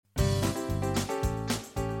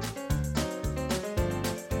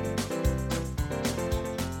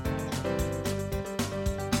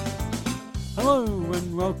Hello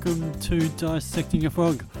and welcome to Dissecting a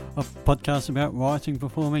Frog, a podcast about writing,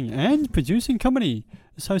 performing and producing comedy.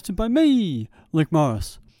 It's hosted by me, Luke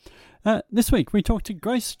Morris. This week we talked to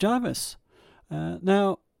Grace Jarvis.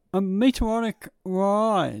 Now, a meteoric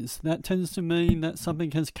rise, that tends to mean that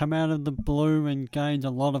something has come out of the blue and gained a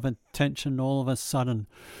lot of attention all of a sudden.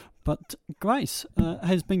 But Grace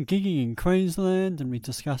has been gigging in Queensland, and we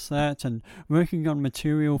discussed that, and working on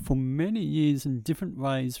material for many years in different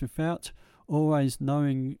ways without always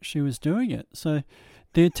knowing she was doing it. So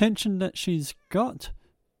the attention that she's got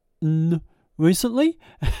recently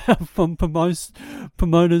from promoters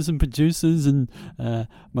and producers and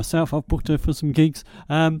myself, I've booked her for some gigs.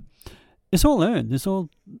 It's all earned. It's all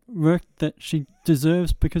work that she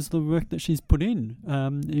deserves because of the work that she's put in.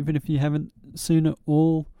 Even if you haven't seen it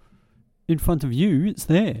all in front of you, it's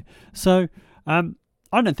there. So I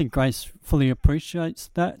don't think Grace fully appreciates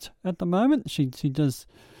that at the moment. She does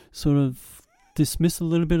sort of dismiss a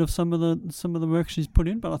little bit of some of the work she's put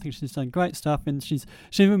in, but I think she's done great stuff, and she's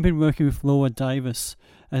even been working with Laura Davis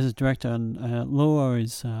as a director, and Laura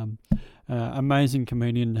is amazing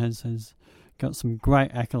comedian, has got some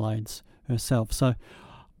great accolades herself. So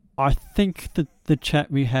I think that the chat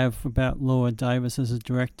we have about Laura Davis as a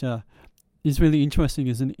director is really interesting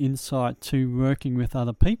as an insight to working with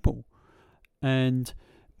other people and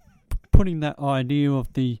putting that idea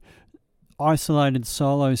of the isolated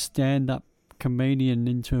solo stand-up comedian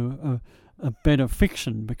into a better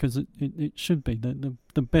fiction, because it should be.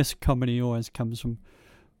 The best comedy always comes from,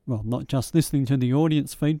 well, not just listening to the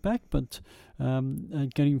audience feedback, but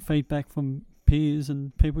getting feedback from peers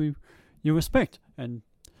and people you respect. And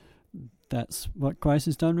that's what Grace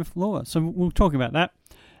has done with Laura. So we'll talk about that.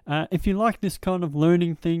 If you like this kind of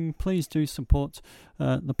learning thing, please do support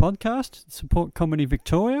the podcast. Support Comedy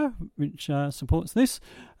Victoria, which supports this.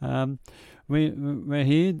 We're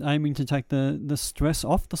here aiming to take the stress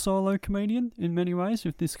off the solo comedian in many ways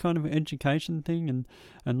with this kind of education thing,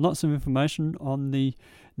 and lots of information on the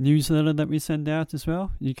newsletter that we send out as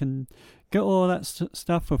well. You can get all that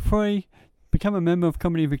stuff for free. Become a member of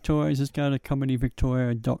Comedy Victoria. Just go to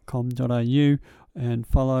comedyvictoria.com.au and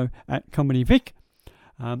follow at ComedyVic.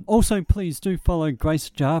 Also, please do follow Grace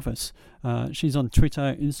Jarvis. She's on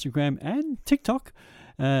Twitter, Instagram, and TikTok.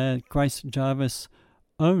 Grace Jarvis,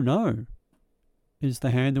 oh no, is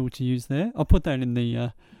the handle to use there. I'll put that in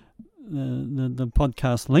the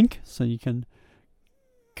podcast link so you can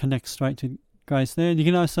connect straight to Grace there. And you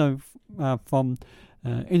can also, from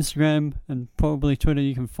Instagram and probably Twitter,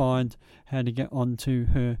 you can find how to get onto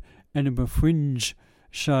her Edinburgh Fringe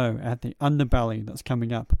show at the Underbelly that's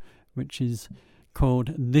coming up, which is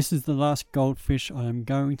called This is the Last Goldfish I Am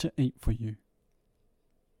Going to Eat for You.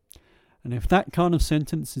 And if that kind of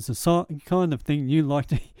sentence is the kind of thing you like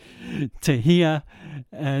to hear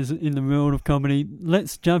as in the world of comedy,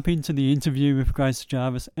 let's jump into the interview with Grace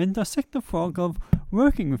Jarvis and dissect the frog of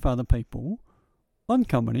working with other people on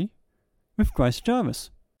comedy with Grace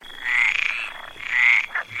Jarvis.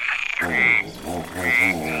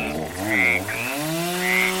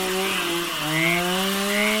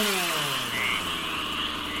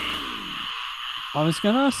 I was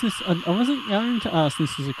going to ask this. I wasn't going to ask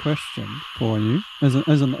this as a question for you, as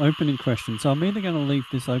an opening question. So I'm either going to leave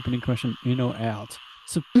this opening question in or out.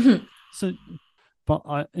 So, but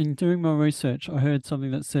in doing my research, I heard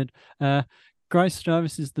something that said Grace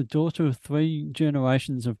Jarvis is the daughter of 3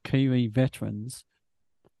 generations of Kiwi veterans,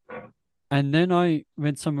 and then I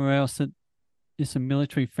read somewhere else that it's a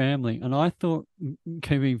military family, and I thought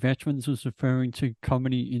Kiwi veterans was referring to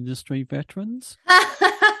comedy industry veterans.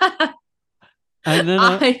 And then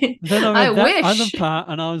I read that other part,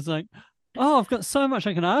 and I was like, "Oh, I've got so much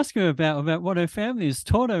I can ask her about what her family has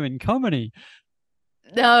taught her in comedy."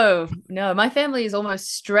 No, my family is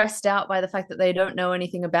almost stressed out by the fact that they don't know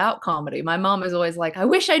anything about comedy. My mom is always like, "I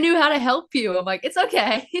wish I knew how to help you." I'm like, "It's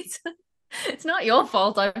okay. It's not your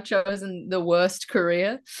fault. I've chosen the worst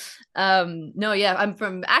career." No, yeah, I'm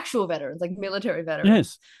from actual veterans, like military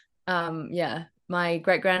veterans. Yes. Yeah. My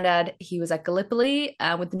great-granddad, he was at Gallipoli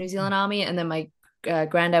with the New Zealand Army, and then my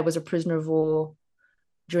granddad was a prisoner of war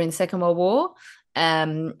during the Second World War.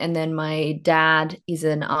 And then my dad is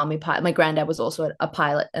an army pilot. My granddad was also a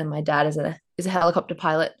pilot, and my dad is a helicopter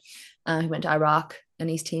pilot. He went to Iraq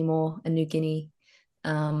and East Timor and New Guinea.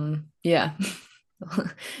 Yeah.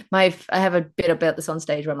 I have a bit about this on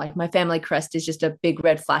stage where I'm like, my family crest is just a big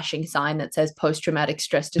red flashing sign that says post-traumatic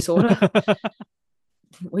stress disorder.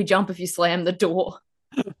 We jump if you slam the door.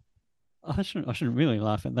 I shouldn't really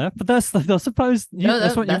laugh at that, but I suppose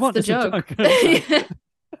that's what you want. That's the joke.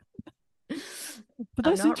 But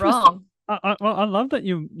that's I'm not wrong. I love that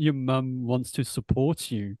your mum wants to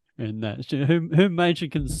support you And that who made you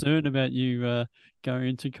concerned about you going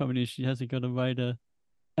into comedy? She hasn't got a way to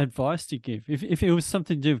advice to give. If it was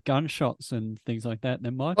something to do with gunshots and things like that,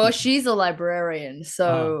 there might Well, be. she's a librarian, Ah,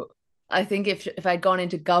 so I think if I'd gone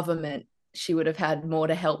into government, she would have had more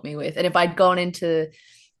to help me with. And if I'd gone into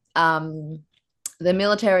um the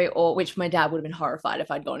military, or which my dad would have been horrified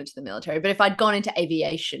if I'd gone into the military, but if I'd gone into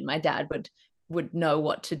aviation, my dad would know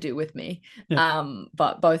what to do with me. yeah.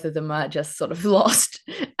 But both of them are just sort of lost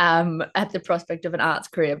at the prospect of an arts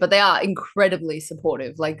career. But they are incredibly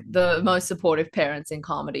supportive, like the most supportive parents in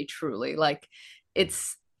comedy, truly. Like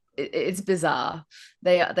it's it's bizarre.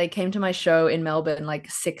 They came to my show in Melbourne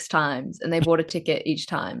like 6 times, and they bought a ticket each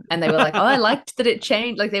time, and they were like, "Oh, I liked that it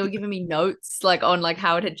changed." Like they were giving me notes like on like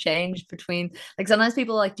how it had changed between, like sometimes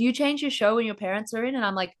people are like, "Do you change your show when your parents are in?" And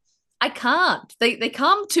I'm like, I can't. They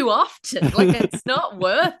come too often. Like it's not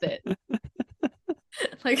worth it.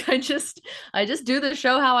 Like I just do the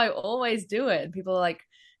show how I always do it. And people are like,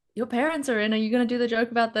 "Your parents are in. Are you gonna do the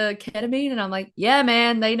joke about the ketamine?" And I'm like, "Yeah,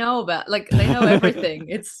 man. They know about, like they know everything.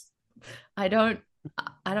 It's I don't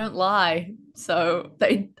I don't lie." So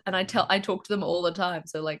I talk to them all the time.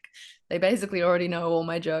 So like they basically already know all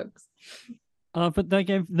my jokes. But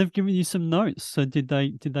they've given you some notes. So did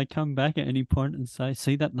they come back at any point and say,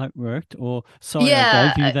 "See, that note worked," or "Sorry, I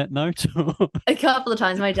gave you Yeah, that note"? a couple of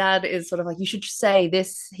times my dad is sort of like, "You should say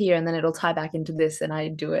this here and then it'll tie back into this," and I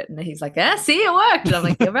do it and he's like, "Yeah, see, it worked." And I'm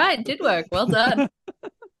like, "You're right, it did work, well done."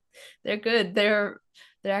 They're good. They're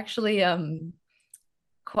actually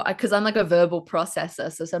because I'm like a verbal processor,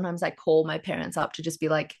 so sometimes I call my parents up to just be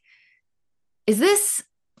like, "Is this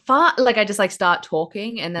far?" Like I just like start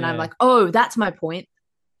talking and then I'm Yeah. like, "Oh, that's my point.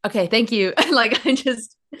 Okay, thank you." Like I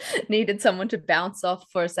just needed someone to bounce off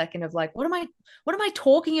for a second of like, what am I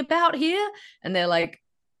talking about here? And they're like,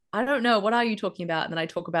 "I don't know, what are you talking about?" And then I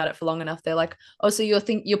talk about it for long enough, they're like, "Oh, so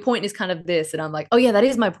your point is kind of this." And I'm like, "Oh yeah, that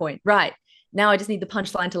is my point, right. Now I just need the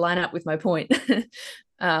punchline to line up with my point."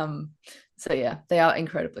 um so yeah, they are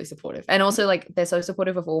incredibly supportive, and also like they're so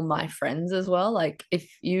supportive of all my friends as well. Like if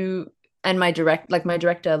you and my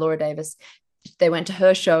director Laura Davis, they went to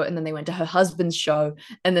her show and then they went to her husband's show,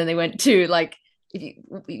 and then they went to like, if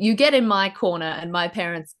you get in my corner and my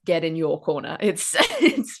parents get in your corner. It's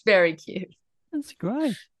it's very cute. That's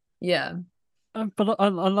great. Yeah. But I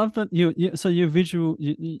love that so your visual,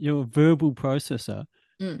 your verbal processor.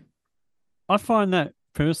 Mm. I find that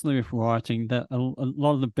personally with writing that a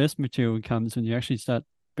lot of the best material comes when you actually start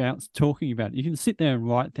bounce talking about it. You can sit there and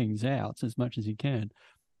write things out as much as you can.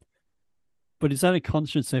 But is that a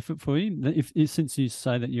conscious effort for you? If since you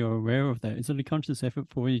say that you're aware of that, is it a conscious effort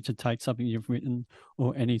for you to take something you've written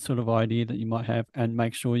or any sort of idea that you might have and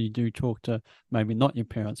make sure you do talk to maybe not your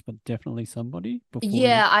parents, but definitely somebody before you?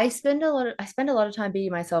 Yeah, I spend a lot of time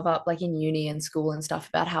beating myself up like in uni and school and stuff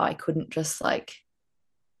about how I couldn't just like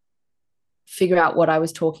figure out what I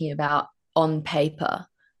was talking about on paper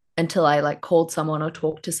until I like called someone or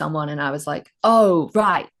talked to someone and I was like, "Oh,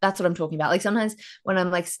 right, that's what I'm talking about." Like sometimes when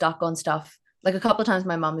I'm like stuck on stuff, like a couple of times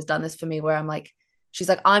my mom has done this for me where I'm like, she's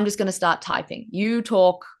like, "I'm just going to start typing. You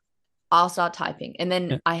talk, I'll start typing."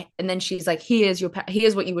 Yeah. And then she's like, here's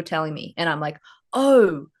what you were telling me." And I'm like,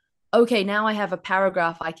 "Oh, okay, now I have a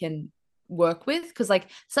paragraph I can work with." Because like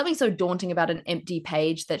something so daunting about an empty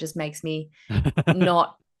page that just makes me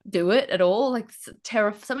not do it at all. Like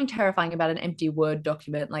something terrifying about an empty Word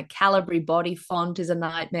document, like Calibri body font is a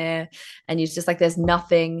nightmare. And you're just like, there's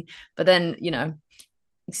nothing. But then,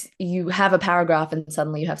 you have a paragraph and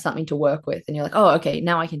suddenly you have something to work with and you're like, "Oh, okay,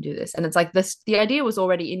 now I can do this." And it's like the idea was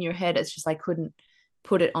already in your head. It's just I couldn't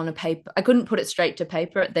put it on a paper. I couldn't put it straight to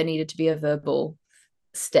paper. There needed to be a verbal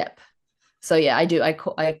step. So yeah,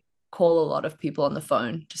 I call a lot of people on the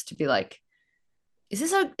phone just to be like, is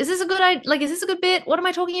this a good idea? Like, is this a good bit? What am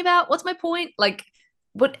I talking about? What's my point? Like,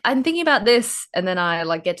 what I'm thinking about this, and then I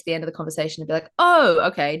like get to the end of the conversation and be like, "Oh,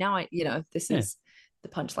 okay, now this Yeah. is the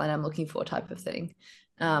punchline I'm looking for," type of thing.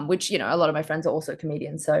 Which a lot of my friends are also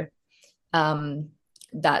comedians, so um,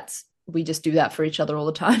 that's we just do that for each other all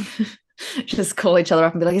the time. Just call each other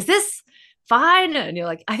up and be like, "Is this fine?" And you're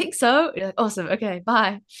like, "I think so." You're like, "Awesome, okay,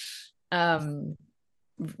 bye." Um,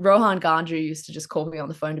 Rohan Gandhi used to just call me on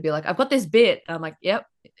the phone to be like, "I've got this bit." And I'm like, "Yep,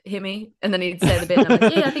 hit me." And then he'd say the bit, and I'm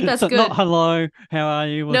like, "Yeah, I think that's So not good." hello, how are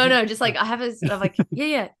you? Was No, it? no, just like I'm like, "Yeah,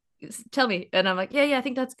 yeah, tell me." And I'm like, "Yeah, yeah, I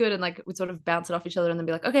think that's good." And like we'd sort of bounce it off each other, and then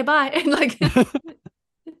be like, "Okay, bye." And like,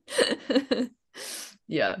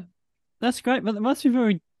 yeah, That's great, but it must be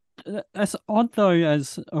very that's odd though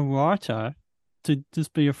as a writer to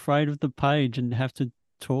just be afraid of the page and have to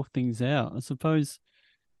talk things out. I suppose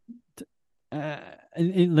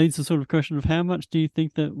it leads to sort of question of how much do you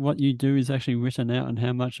think that what you do is actually written out and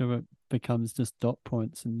how much of it becomes just dot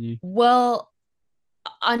points and you, Well,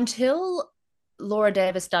 until Laura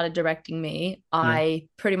Davis started directing me, yeah, I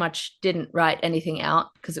pretty much didn't write anything out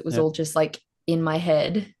because it was yeah. all just like in my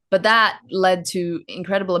head. But that led to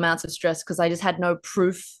incredible amounts of stress because I just had no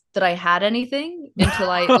proof that I had anything until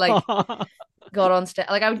I like got on stage.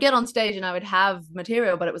 Like I would get on stage and I would have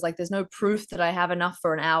material, but it was like there's no proof that I have enough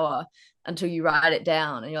for an hour until you write it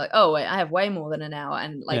down and you're like, oh wait, I have way more than an hour.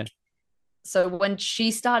 And Yeah. like so when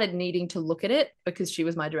she started needing to look at it because she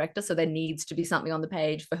was my director, so there needs to be something on the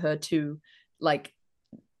page for her to like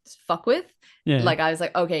fuck with. Yeah. Like I was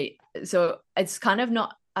like, okay, so it's kind of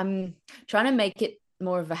not. I'm trying to make it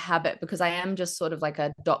more of a habit because I am just sort of like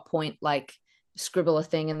a dot point, like scribble a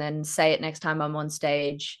thing and then say it next time I'm on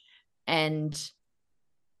stage, and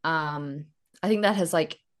I think that has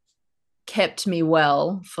like kept me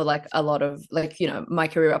well for like a lot of like my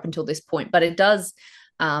career up until this point. But it does,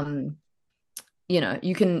 um,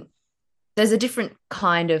 you can there's a different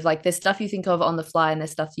kind of like there's stuff you think of on the fly and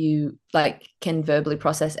there's stuff you like can verbally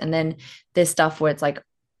process and then there's stuff where it's like,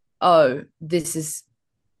 oh, this is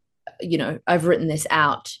I've written this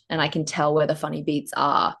out and I can tell where the funny beats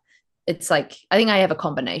are. It's like I think I have a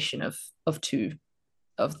combination of two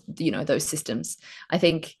of those systems. I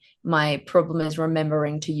think my problem is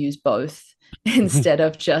remembering to use both instead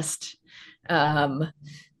of just um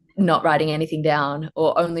not writing anything down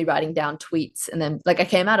or only writing down tweets. And then like I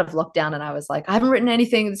came out of lockdown and I was like, I haven't written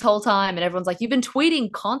anything this whole time. And everyone's like, you've been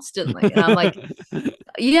tweeting constantly. And I'm like,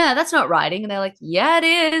 yeah, that's not writing. And they're like, yeah, it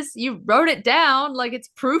is. You wrote it down. Like it's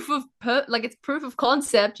proof of it's proof of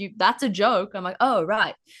concept. That's a joke. I'm like, oh,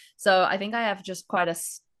 right. So I think I have just quite a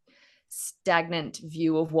stagnant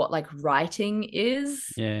view of what like writing is.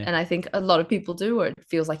 Yeah. And I think a lot of people do, where it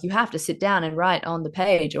feels like you have to sit down and write on the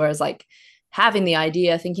page. Whereas like having the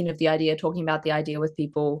idea, thinking of the idea, talking about the idea with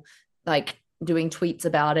people, like doing tweets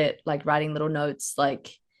about it, like writing little notes,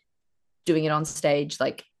 like doing it on stage,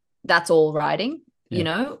 like that's all writing,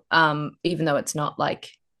 Yeah. Even though it's not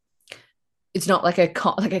like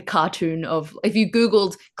a cartoon of if you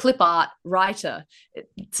googled clip art writer,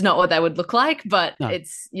 it's not what that would look like, but No,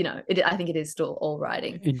 it's I think it is still all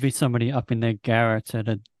writing. it'd be somebody up in their garret at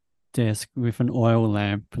a desk with an oil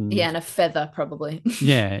lamp Yeah, and and a feather probably.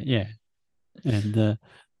 yeah, yeah. And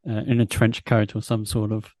in a trench coat or some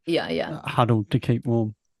sort of Yeah, huddle to keep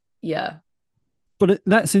warm. yeah. But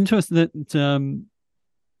that's interesting that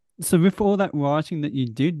so with all that writing that you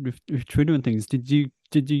did with Twitter and things, did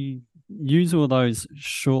you use all those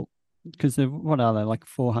short because they're what are they like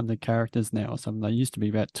 400 characters now or something? They used to be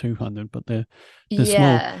about 200, but they're small.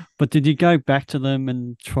 Yeah, But did you go back to them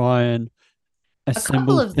and try and a couple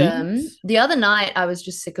assemble of them. things? The other night I was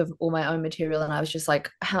just sick of all my own material and I was just like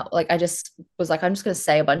how like I just was like I'm just going to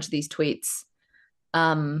say a bunch of these tweets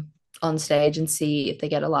um on stage and see if they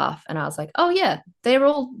get a laugh, and I was like, oh yeah, they're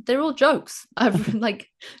all jokes. I've like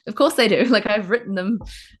of course they do. Like I've written them.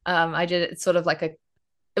 I did it sort of like it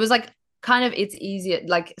was like kind of it's easier,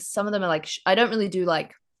 like some of them are like I don't really do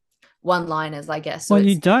like one liners, I guess, so Well,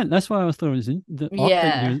 you it's don't. That's why I thought it was odd that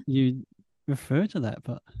yeah. you refer to that.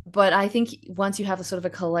 But But I think once you have a sort of a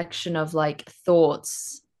collection of like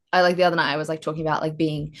thoughts, I like the other night I was like talking about like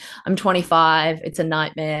I'm 25, it's a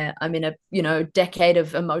nightmare. I'm in a, decade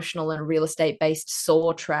of emotional and real estate based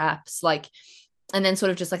saw traps, like, and then sort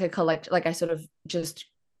of just like like I sort of just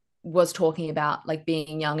was talking about like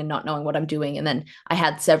being young and not knowing what I'm doing. And then I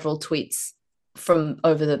had several tweets from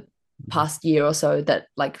over the past year or so that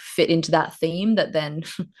like fit into that theme that then,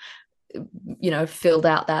 filled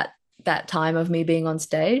out that time of me being on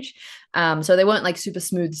stage. So they weren't like super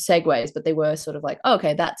smooth segues, but they were sort of like, oh,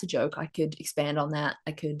 okay, that's a joke. I could expand on that.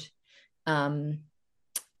 I could,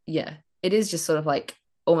 yeah, it is just sort of like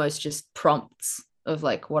almost just prompts of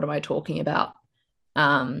like, what am I talking about?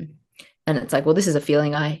 And it's like, well, this is a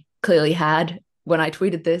feeling I clearly had when I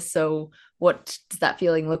tweeted this. So what does that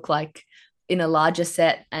feeling look like in a larger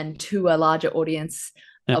set and to a larger audience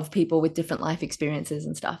yeah, of people with different life experiences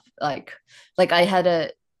and stuff? Like I had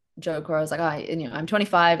a joke where I was like, I'm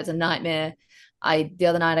 25, it's a nightmare. The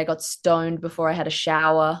other night I got stoned before I had a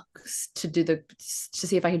shower to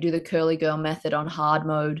see if I could do the curly girl method on hard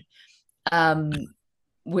mode,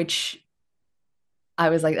 which I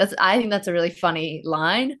was like, I think that's a really funny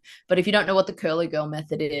line. But if you don't know what the curly girl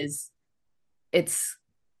method is,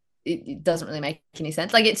 it doesn't really make any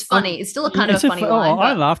sense. Like it's funny. It's still a kind of a funny line,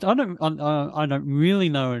 I but laughed. I don't really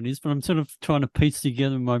know what it is, but I'm sort of trying to piece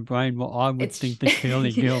together in my brain what I would it's think the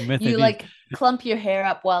curly girl you method is. like clump your hair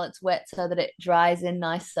up while it's wet so that it dries in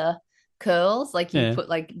nicer. curls, like you Yeah. put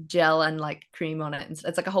like gel and like cream on it, and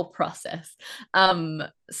it's like a whole process.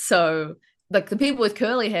 So like the people with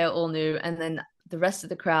curly hair all knew, and then the rest of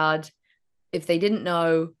the crowd, if they didn't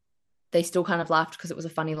know, they still kind of laughed because it was a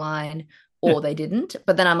funny line, Yeah. or they didn't.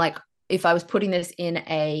 But then I'm like, if I was putting this in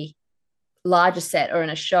a larger set or in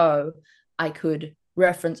a show, I could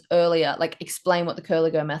reference earlier, like explain what the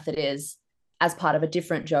curly go method is as part of a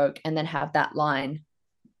different joke, and then have that line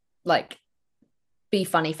like be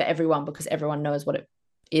funny for everyone because everyone knows what it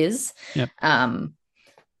is. Yep.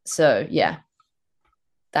 So yeah,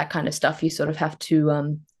 that kind of stuff you sort of have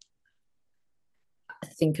to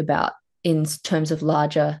think about in terms of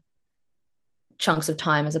larger chunks of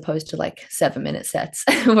time as opposed to like 7-minute sets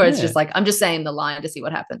where it's Yeah. just like I'm just saying the line to see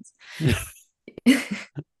what happens. Yeah.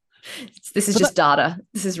 This is But just data.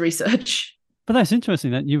 This is research. but that's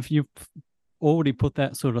interesting that you've already put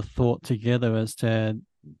that sort of thought together as to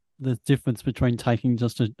the difference between taking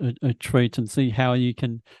just a treat and see how you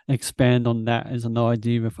can expand on that as an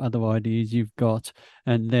idea with other ideas you've got,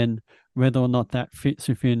 and then whether or not that fits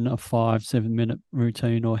within a 5-7 minute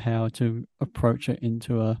routine or how to approach it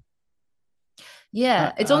into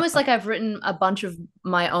Yeah, it's almost a like I've written a bunch of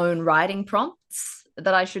my own writing prompts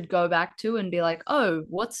that I should go back to and be like, oh,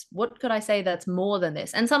 what could I say that's more than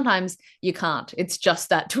this? And sometimes you can't. It's just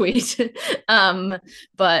that tweet.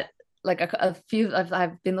 But like a few,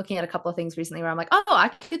 I've been looking at a couple of things recently where I'm like, oh, I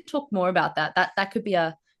could talk more about that. That could be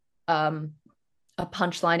a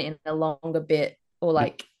punchline in a longer bit, or yeah.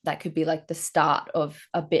 like that could be like the start of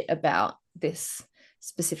a bit about this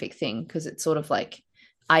specific thing, because it's sort of like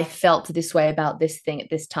I felt this way about this thing at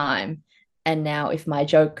this time, and now if my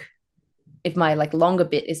like longer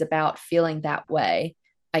bit is about feeling that way,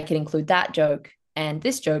 I can include that joke and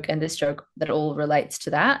this joke and this joke that all relates to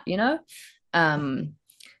that, you know.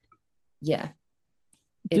 Yeah,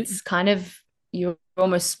 D- it's kind of, you're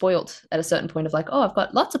almost spoilt at a certain point of like, oh, I've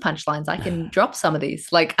got lots of punchlines, I can drop some of these,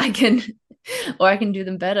 like I can or I can do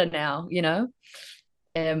them better now, you know.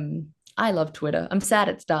 I love Twitter. I'm sad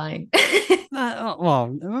it's dying.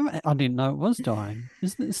 well, I didn't know it was dying.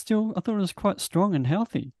 Isn't it still? I thought it was quite strong and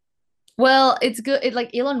healthy. Well, it's good. It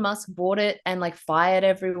like Elon Musk bought it and like fired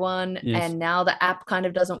everyone, Yes. and now the app kind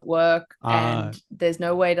of doesn't work, Ah, and there's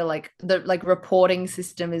no way to like the like reporting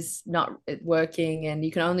system is not working, and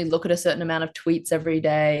you can only look at a certain amount of tweets every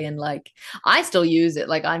day, and like I still use it.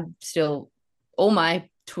 Like I'm still, all my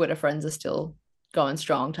Twitter friends are still going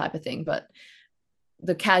strong type of thing, but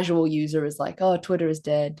the casual user is like, oh, Twitter is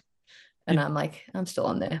dead. And did I'm like, I'm still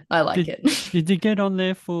on there. I like did it. did you get on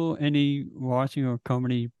there for any writing or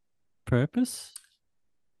comedy purpose?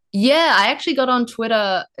 Yeah, I actually got on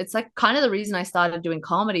Twitter. It's like kind of the reason I started doing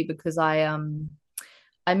comedy, because I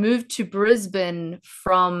moved to Brisbane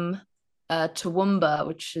from Toowoomba,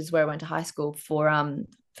 which is where I went to high school for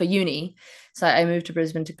uni. So I moved to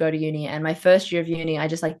Brisbane to go to uni, and my first year of uni, I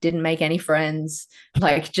just like didn't make any friends.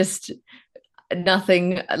 Like just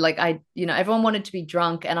nothing. Like everyone wanted to be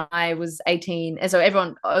drunk, and I was 18, and so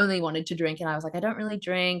everyone only wanted to drink, and I was like, I don't really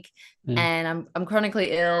drink, Yeah. and I'm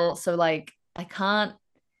chronically ill, so like I can't,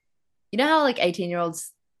 you know how like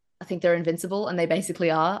 18-year-olds, I think they're invincible, and they basically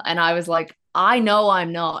are. And I was like, I know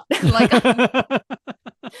I'm not. Like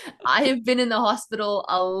I have been in the hospital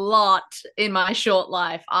a lot in my short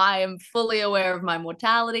life. I am fully aware of my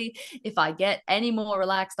mortality. If I get any more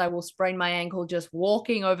relaxed, I will sprain my ankle just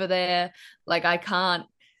walking over there. Like I can't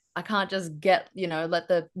just get, let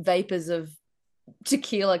the vapors of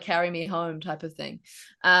tequila carry me home type of thing.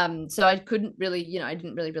 So I couldn't really, I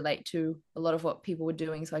didn't really relate to a lot of what people were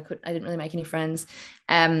doing, so I didn't really make any friends.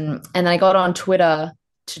 And then I got on Twitter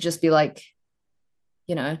to just be like,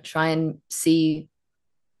 try and see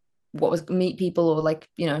what was, meet people, or like,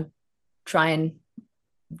 try and,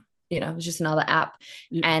 it was just another app.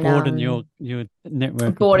 And Broaden your network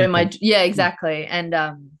of bored in my, people. yeah, Yeah. exactly. And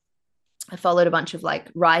I followed a bunch of like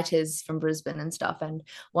writers from Brisbane and stuff. And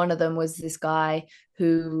one of them was this guy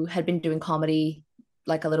who had been doing comedy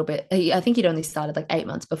like a little bit. I think he'd only started like 8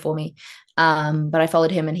 months before me. But I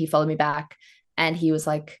followed him and he followed me back. And he was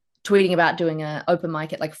like tweeting about doing an open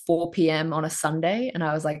mic at like 4 p.m. on a Sunday. And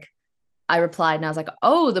I replied and I was like,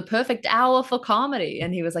 oh, the perfect hour for comedy.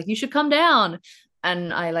 And he was like, you should come down.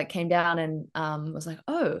 And I like came down and was like,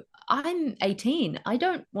 oh, I'm 18. I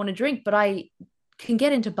don't want to drink, but I can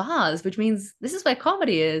get into bars, which means this is where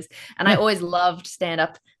comedy is. And I Yeah. always loved stand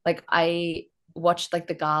up. Like I watched like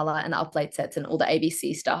the gala and the up late sets and all the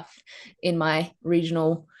ABC stuff in my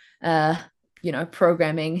regional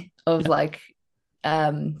programming of Yeah. like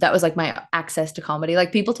that was like my access to comedy.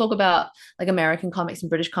 Like people talk about like American comics and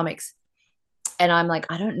British comics, and I'm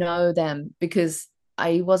like, I don't know them because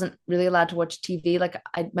I wasn't really allowed to watch TV. Like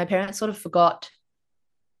my parents sort of forgot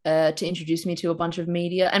to introduce me to a bunch of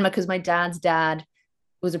media, and because my dad's dad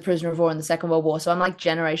was a prisoner of war in the Second World War, so I'm like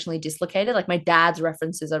generationally dislocated. Like my dad's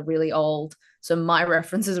references are really old, so my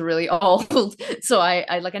references are really old. So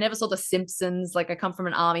I never saw The Simpsons. Like I come from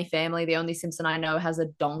an army family. The only Simpson I know has a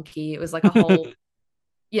donkey. It was like a whole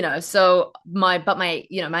so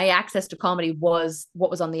my access to comedy was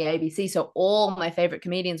what was on the ABC. So all my favorite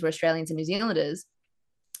comedians were Australians and New Zealanders,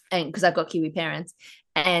 and because I've got Kiwi parents,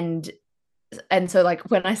 and so like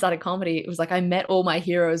when I started comedy, it was like I met all my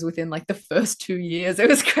heroes within like the first 2 years. It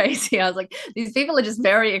was crazy. I was like, these people are just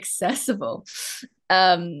very accessible.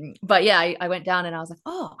 But yeah, I went down and I was like,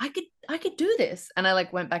 oh, I could do this. And I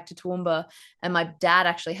like went back to Toowoomba, and my dad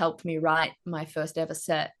actually helped me write my first ever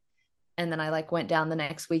set. And then I like went down the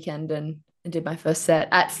next weekend and did my first set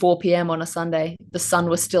at 4 p.m. on a Sunday. The sun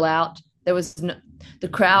was still out. The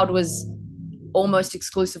crowd was almost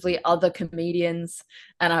exclusively other comedians.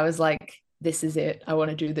 And I was like, this is it. I want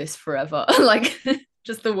to do this forever. Like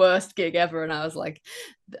just the worst gig ever. And I was like,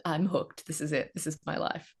 I'm hooked. This is it. This is my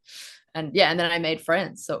life. And yeah, and then I made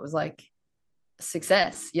friends. So it was like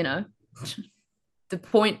success, the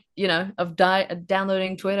point, of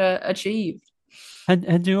downloading Twitter achieved.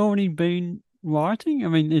 Had you already been writing? I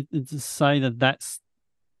mean, it's to say that's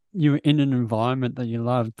you were in an environment that you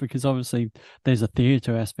loved, because obviously there's a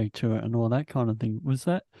theatre aspect to it and all that kind of thing.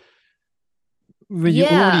 Were you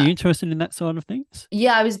Yeah. already interested in that side of things?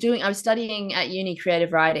 Yeah, I was studying at uni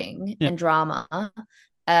creative writing Yeah. and drama.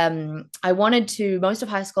 Most of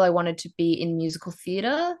high school, I wanted to be in musical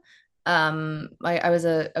theatre. I was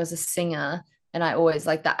a singer, and I always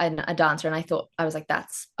liked that, and a dancer. And I was like,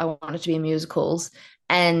 I wanted to be in musicals,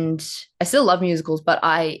 and I still love musicals, but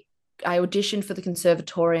I auditioned for the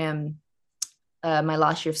conservatorium my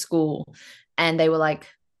last year of school, and they were like,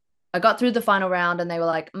 I got through the final round, and they were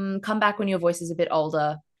like, come back when your voice is a bit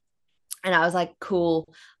older. And I was like, cool.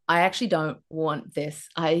 I actually don't want this.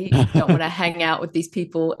 I don't want to hang out with these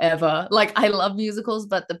people ever. Like, I love musicals,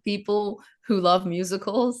 but the people who love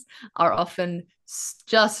musicals are often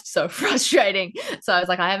just so frustrating. So I was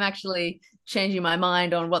like, I am actually changing my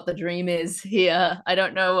mind on what the dream is here. I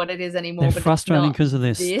don't know what it is anymore, They're but it's frustrating not because of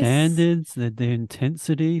their this. standards, their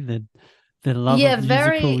intensity, their love Yeah, of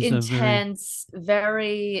very musicals are very intense,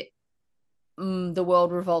 very the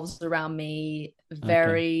world revolves around me, okay.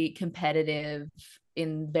 very competitive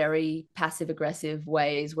in very passive aggressive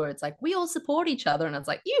ways where it's like we all support each other, and it's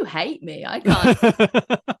like you hate me, I can't,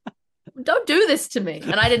 don't do this to me.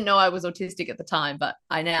 And I didn't know I was autistic at the time, but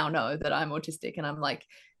I now know that I'm autistic, and I'm like,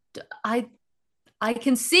 I I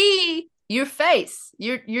can see your face,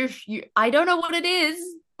 you I don't know what it is,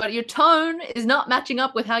 but your tone is not matching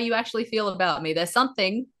up with how you actually feel about me. There's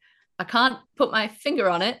something, I can't put my finger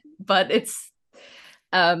on it, but it's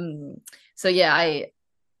um so yeah,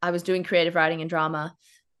 I was doing creative writing and drama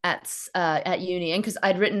at uni, and because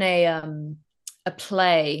I'd written a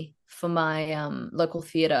play for my local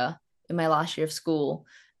theatre in my last year of school,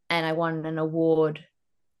 and I won an award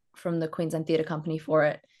from the Queensland Theatre Company for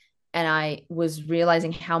it. And I was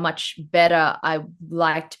realizing how much better I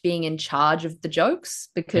liked being in charge of the jokes,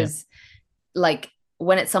 Yeah. because like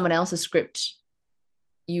when it's someone else's script,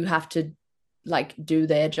 you have to like do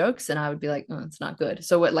their jokes, and I would be like, oh, it's not good.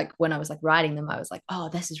 So like when I was like writing them, I was like, oh,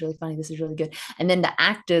 this is really funny, this is really good. And then the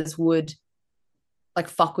actors would like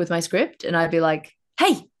fuck with my script, and I'd be like,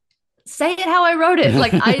 hey, say it how I wrote it.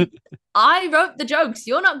 Like I wrote the jokes,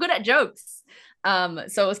 you're not good at jokes.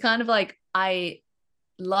 So it was kind of like I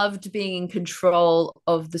loved being in control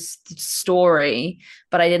of the story,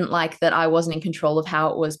 but I didn't like that I wasn't in control of how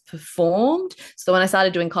it was performed. So when I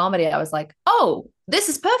started doing comedy, I was like, oh, this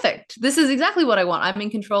is perfect. This is exactly what I want. I'm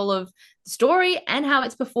in control of the story and how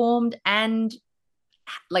it's performed, and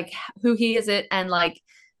like who hears it. And like,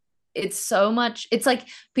 it's so much, it's like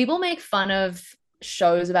people make fun of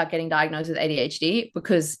shows about getting diagnosed with ADHD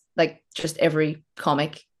because like just every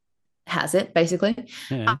comic has it basically.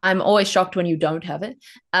 Yeah. I'm always shocked when you don't have it.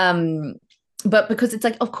 But because it's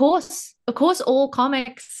like, of course all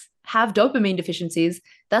comics have dopamine deficiencies.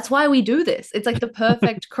 That's why we do this. It's like the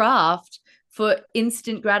perfect craft for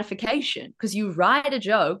instant gratification, because you write a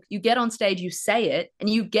joke, you get on stage, you say it, and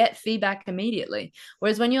you get feedback immediately.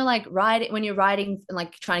 Whereas when you're like when you're writing and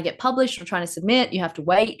like trying to get published or trying to submit, you have to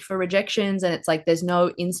wait for rejections, and it's like there's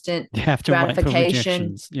no instant You have to wait for gratification.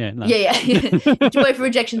 rejections. Yeah, no. Yeah, you have to wait for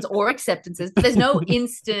rejections or acceptances, but there's no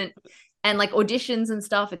instant. And like auditions and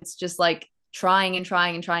stuff, it's just like trying and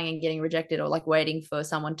trying and trying and getting rejected, or like waiting for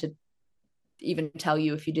someone to even tell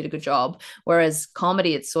you if you did a good job. Whereas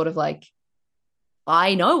comedy, it's sort of like,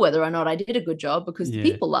 I know whether or not I did a good job because the Yeah.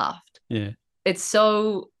 people laughed. Yeah. it's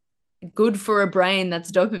so good for a brain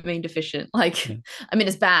that's dopamine deficient. Like, Yeah. I mean,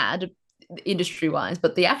 it's bad industry wise,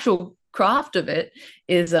 but the actual craft of it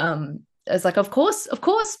is it's like, of course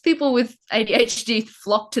people with ADHD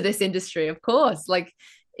flock to this industry. Of course, like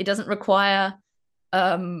it doesn't require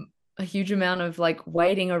a huge amount of like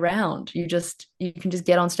waiting around. You can just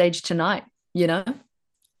get on stage tonight, you know?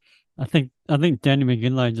 I think Danny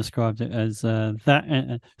McGinley described it as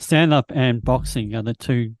that stand up and boxing are the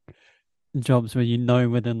two jobs where you know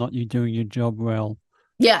whether or not you're doing your job well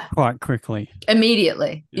Yeah, quite quickly.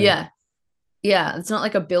 immediately. Yeah. Yeah. Yeah, it's not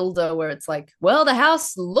like a builder where it's like, well, the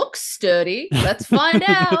house looks sturdy. Let's find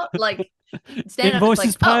out. Like stand up, it's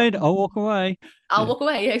Invoices like, oh, paid. I'll walk away. I'll Yeah. walk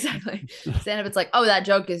away. Yeah, exactly. Stand up, it's like, oh, that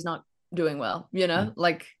joke is not doing well. Yeah.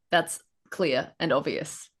 Like that's clear and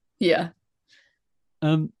obvious. Yeah.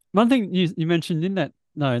 One thing you mentioned in that,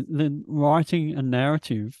 no, the writing a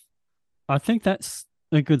narrative. I think that's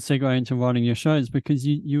a good segue into writing your shows because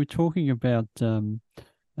you were talking about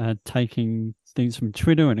taking things from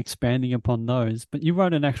Twitter and expanding upon those. But you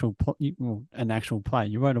wrote an actual an actual play.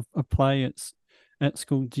 You wrote a play at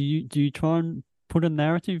school. Do you try and put a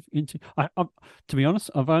narrative into? To be honest,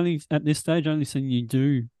 I've only at this stage only seen you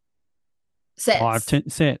do five, Sets. 10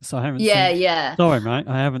 sets. I haven't Yeah, seen. yeah. Sorry, mate.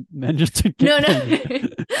 I haven't managed to get No, no. there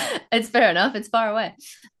yet. It's fair enough. It's far away.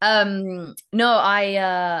 No,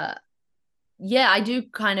 yeah, I do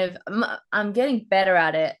kind of I'm getting better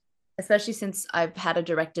at it, especially since I've had a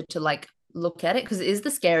director to like look at it because it is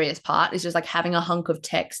the scariest part is just like having a hunk of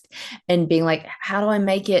text and being like, how do I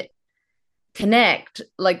make it connect?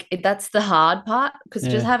 Like that's the hard part because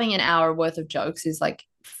just Yeah. having an hour worth of jokes is like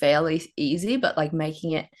fairly easy, but like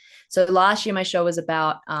making it. So last year my show was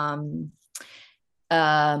about um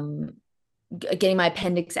getting my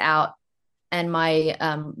appendix out and my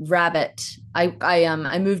rabbit.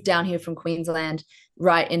 I moved down here from Queensland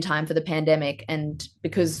right in time for the pandemic, and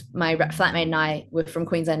because my flatmate and I were from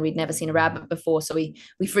Queensland, we'd never seen a rabbit before, so we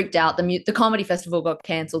freaked out. The comedy festival got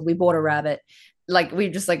cancelled. We bought a rabbit. Like we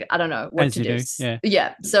just like I don't know what As to you do. do. Yeah.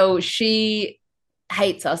 Yeah, so she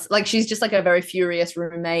hates us. Like she's just like a very furious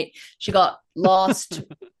roommate. She got lost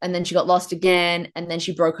and then she got lost again and then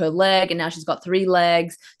she broke her leg and now she's got 3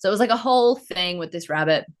 legs. So it was like a whole thing with this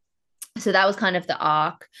rabbit. So that was kind of the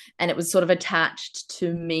arc and it was sort of attached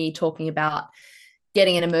to me talking about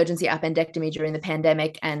getting an emergency appendectomy during the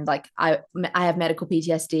pandemic and like I have medical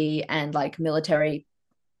PTSD and like military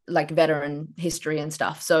like veteran history and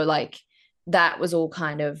stuff. So like that was all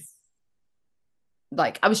kind of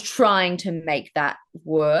like I was trying to make that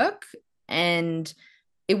work and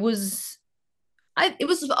it was it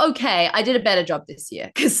was okay. I did a better job this year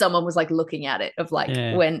because someone was like looking at it of like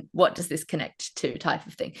Yeah. what does this connect to type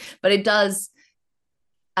of thing. But it does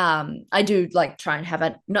I do like try and have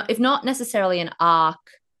if not necessarily an arc,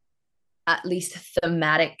 at least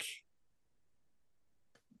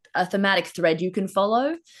a thematic thread you can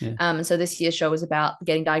follow. Yeah. So this year's show was about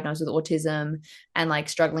getting diagnosed with autism and like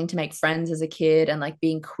struggling to make friends as a kid and like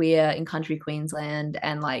being queer in country Queensland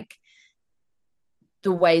and like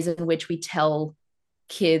the ways in which we tell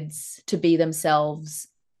kids to be themselves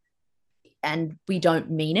and we don't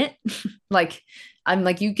mean it. Like I'm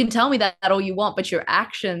like, you can tell me that all you want, but your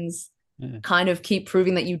actions kind of keep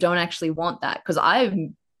proving that you don't actually want that. Because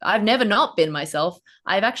I've never not been myself.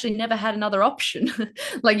 I've actually never had another option.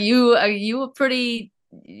 Like you were pretty.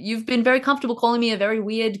 You've been very comfortable calling me a very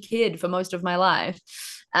weird kid for most of my life.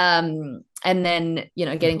 And then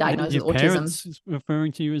getting diagnosed Your with autism. parents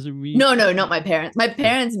referring to you as a weird. No, not my parents. My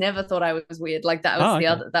parents never thought I was weird. Like that was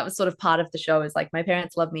okay. that was sort of part of the show. Is like my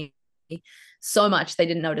parents loved me so much they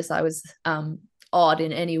didn't notice I was odd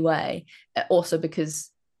in any way. Also because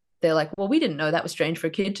they're like, well, we didn't know that was strange for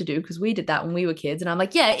a kid to do because we did that when we were kids. And I'm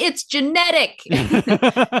like, yeah, it's genetic.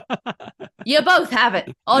 You both have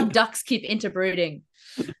it. Odd ducks keep interbreeding.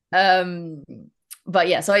 But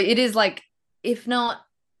yeah, so it is like, if not,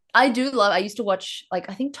 I used to watch, like,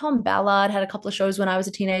 I think Tom Ballard had a couple of shows when I was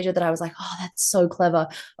a teenager that I was like, oh, that's so clever,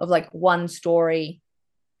 of like one story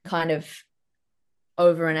kind of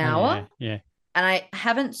over an hour. Yeah. And I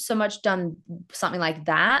haven't so much done something like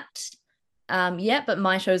that yet, but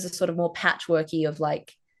my shows are sort of more patchworky of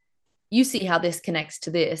like, you see how this connects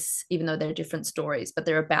to this, even though they're different stories, but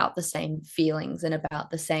they're about the same feelings and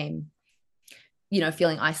about the same,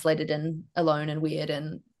 feeling isolated and alone and weird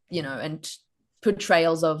and, and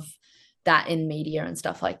portrayals of that in media and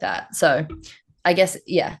stuff like that. So I guess,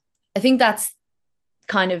 yeah, I think that's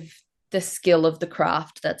kind of the skill of the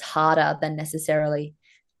craft that's harder than necessarily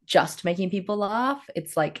just making people laugh.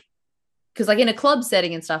 It's like, because like in a club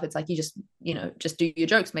setting and stuff, it's like you just, just do your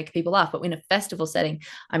jokes, make people laugh. But in a festival setting,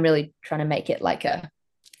 I'm really trying to make it like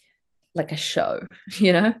like a show,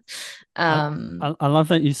 you know. I, um I love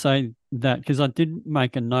that you say that because I did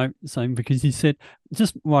make a note saying because you said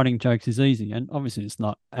just writing jokes is easy, and obviously it's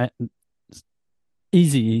not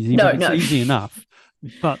easy, but no, it's no. easy enough.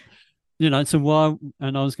 But so why?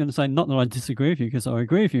 And I was going to say not that I disagree with you because I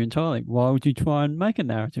agree with you entirely. Why would you try and make a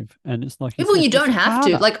narrative? And it's like you Well, said, you it's don't have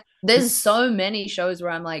to. harder. Like, there's It's so many shows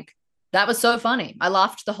where I'm like, that was so funny. I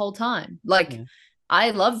laughed the whole time. Like, yeah,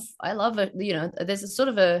 I love it. There's a sort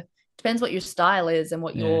of a depends what your style is and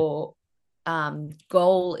what yeah, your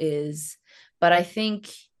goal is. But I think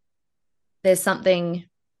there's something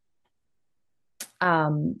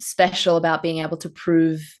special about being able to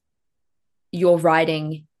prove your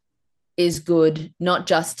writing is good, not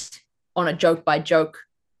just on a joke by joke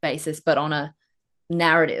basis, but on a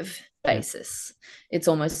narrative yeah. basis. It's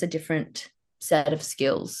almost a different set of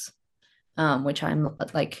skills, which I'm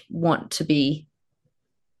like want to be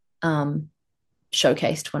um,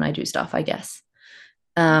 showcased when I do stuff, I guess.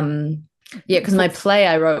 Yeah, because my play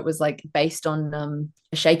I wrote was like based on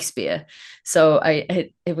Shakespeare, so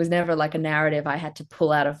it was never like a narrative I had to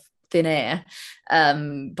pull out of thin air,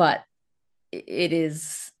 but it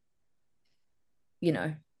is,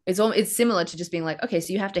 it's similar to just being like, okay,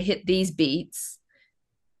 so you have to hit these beats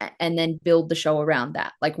and then build the show around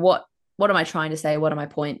that. Like, what am I trying to say? What are my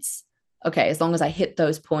points? Okay, as long as I hit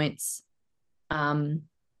those points, um,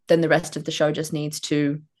 then the rest of the show just needs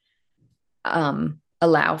to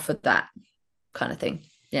allow for that kind of thing.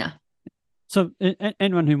 Yeah. So,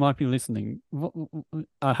 anyone who might be listening,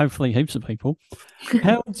 hopefully heaps of people,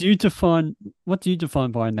 how do you define what do you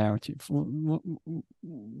define by a narrative?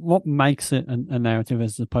 What makes it a narrative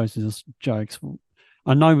as opposed to just jokes?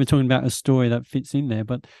 I know we're talking about a story that fits in there,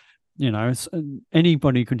 but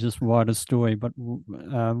anybody could just write a story. But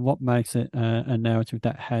what makes it a narrative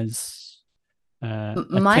that has My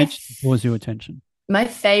attention, draws your attention? my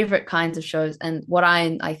favorite kinds of shows, and what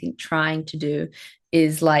I think trying to do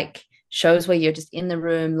is like shows where you're just in the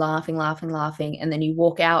room laughing, laughing, laughing, and then you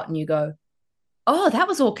walk out and you go, oh, that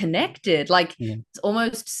was all connected. Like, Yeah. it's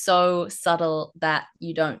almost so subtle that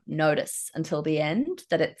you don't notice until the end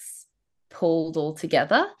that it's pulled all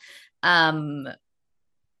together. Um,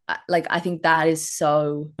 like, I think that is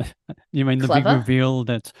so You mean the big clever. reveal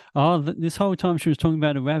that, oh, this whole time she was talking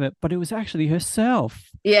about a rabbit, but it was actually herself.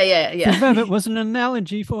 Yeah, yeah, The yeah. rabbit was an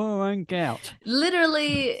analogy for her own gout.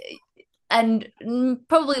 Literally, and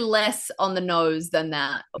probably less on the nose than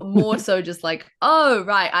that. More so just like, oh,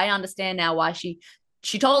 right, I understand now why she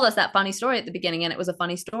told us that funny story at the beginning and it was a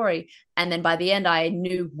funny story. And then by the end, I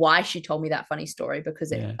knew why she told me that funny story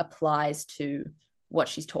because it Yeah. applies to what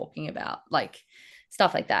she's talking about. Like,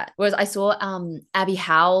 stuff like that. Whereas I saw Abby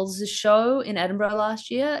Howell's show in Edinburgh last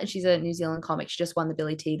year, and she's a New Zealand comic. She just won the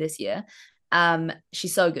Billy T this year.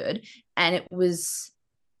 She's so good. And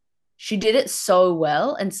she did it so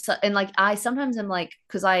well. And like, I sometimes am like,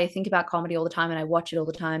 because I think about comedy all the time and I watch it all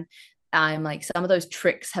the time, I'm like, some of those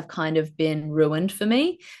tricks have kind of been ruined for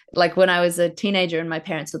me. Like, when I was a teenager and my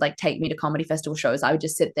parents would like take me to comedy festival shows, I would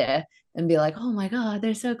just sit there and be like, oh my God,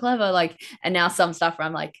 they're so clever. Like, and now some stuff where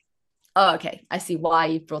I'm like, oh, okay, I see why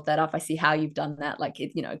you've brought that up. I see how you've done that. Like,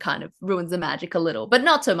 it, kind of ruins the magic a little, but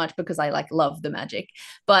not so much because I like love the magic.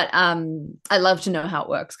 But I love to know how it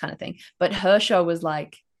works, kind of thing. But her show was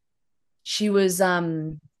like, she was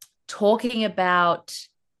talking about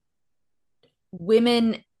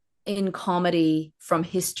women in comedy from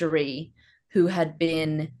history who had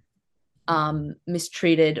been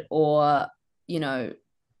mistreated, or you know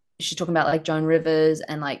she's talking about like Joan Rivers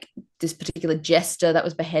and like this particular jester that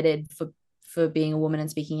was beheaded for being a woman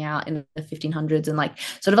and speaking out in the 1500s, and like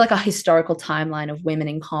sort of like a historical timeline of women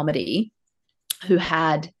in comedy who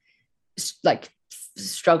had like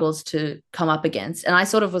struggles to come up against. And I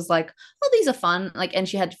sort of was like, oh, these are fun. Like, and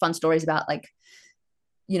she had fun stories about like,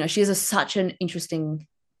 she has such an interesting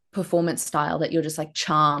performance style that you're just like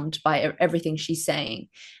charmed by everything she's saying.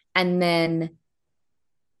 And then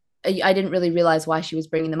I didn't really realize why she was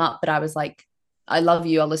bringing them up, but I was like, I love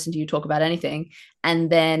you. I'll listen to you talk about anything. And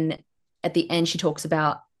then at the end, she talks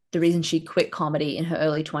about the reason she quit comedy in her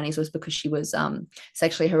early 20s was because she was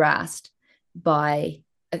sexually harassed by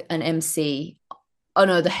an MC. Oh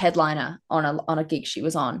no, the headliner on a gig she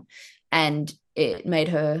was on, and it made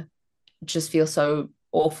her just feel so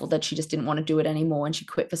awful that she just didn't want to do it anymore, and she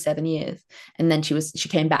quit for 7 years. And then she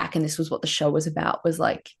came back, and this was what the show was about, was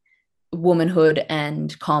like womanhood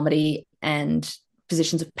and comedy and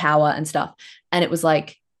positions of power and stuff. And it was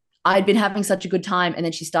like, I'd been having such a good time, and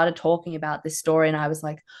then she started talking about this story, and I was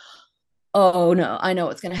like, oh no, I know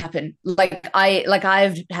what's going to happen.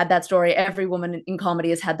 I've had that story. Every woman in comedy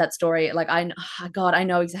has had that story. Like, God, I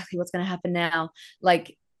know exactly what's going to happen now.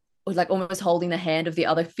 Like, was like almost holding the hand of the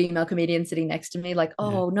other female comedian sitting next to me, like, Yeah.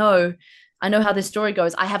 oh no, I know how this story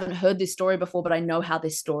goes. I haven't heard this story before, but I know how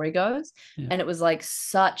this story goes. Yeah. And it was like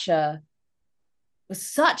it was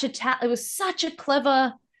such a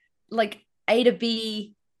clever, like, A to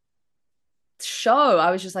B show.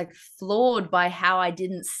 I was just like floored by how I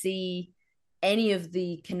didn't see any of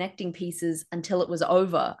the connecting pieces until it was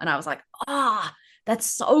over. And I was like, that's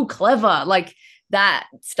so clever. Like, that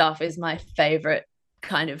stuff is my favorite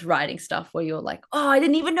kind of writing stuff, where you're like, oh, I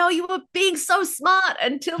didn't even know you were being so smart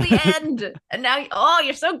until the end. And now, oh,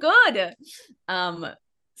 you're so good. Um,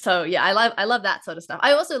 so yeah, I love that sort of stuff.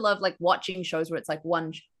 I also love like watching shows where it's like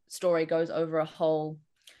one story goes over a whole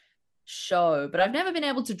show, but I've never been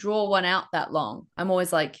able to draw one out that long. I'm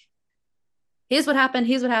always like, here's what happened,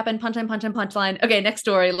 punchline, punchline, punchline. Okay, next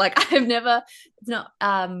story. Like, I've never, it's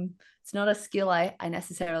not a skill I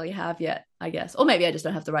necessarily have yet, I guess. Or maybe I just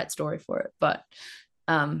don't have the right story for it. But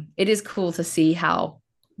it is cool to see how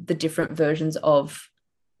the different versions of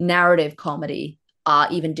narrative comedy are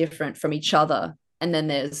even different from each other. And then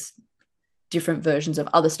there's different versions of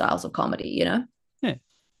other styles of comedy, you know? Yeah.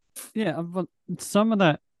 Yeah. But some of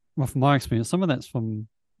that, well, from my experience, some of that's from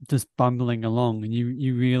just bumbling along, and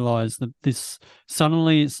you realize that this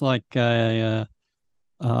suddenly it's like I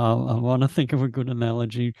want to think of a good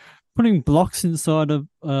analogy. Putting blocks inside of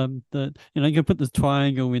the, you can put the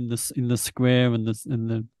triangle in the square and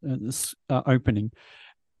the opening,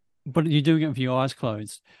 but you're doing it with your eyes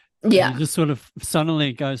closed, and you Yeah. just sort of suddenly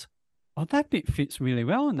it goes, oh, that bit fits really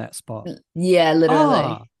well in that spot. Yeah, Ah,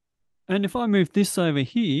 literally. and if I move this over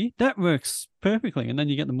here, that works perfectly, and then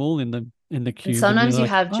you get them all in the And cube, and you're sometimes you like,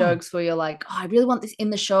 have oh, jokes where you're like, oh, I really want this in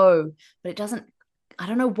the show, but it doesn't, I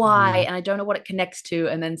don't know why, yeah, and I don't know what it connects to.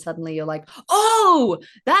 And then suddenly you're like, oh,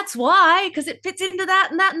 that's why, because it fits into that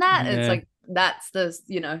and that and that. And it's yeah. like, that's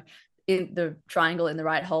the, in the triangle in the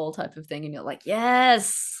right hole type of thing. And you're like,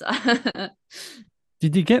 yes.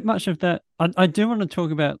 Did you get much of that? I do want to talk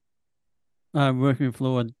about working with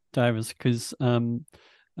Laura Davis because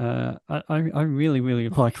I really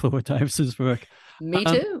like Laura Davis's work. Me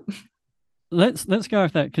Um, too. let's go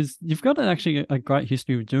with that because you've got actually a great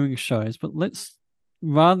history of doing shows, but let's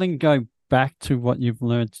rather than go back to what you've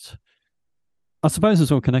learned. I suppose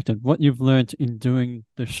it's all connected. What you've learned in doing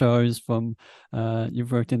the shows from,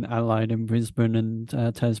 you've worked in Adelaide and Brisbane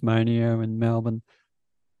and Tasmania and Melbourne.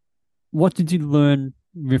 What did you learn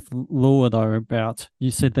with Laura though about? You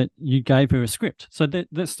said that you gave her a script. So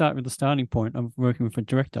let's start with the starting point of working with a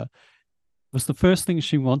director. Was the first thing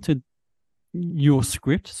she wanted your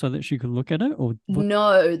script so that she could look at it, or what?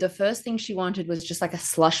 No, the first thing she wanted was just like a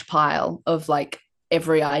slush pile of like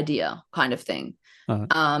every idea kind of thing. Uh,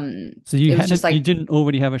 Um, so you it was had just it. You like, didn't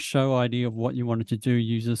already have a show idea of what you wanted to do.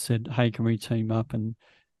 You just said, "Hey, can we team up?" And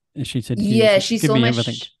she said, "Here's yeah, give me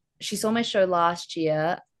everything." she saw my show last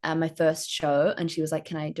year, my first show, and she was like,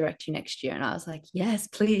 "Can I direct you next year?" And I was like, "Yes,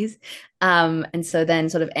 please." And so then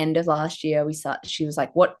sort of end of last year, she was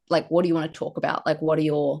like, what do you want to talk about? Like,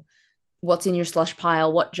 what's in your slush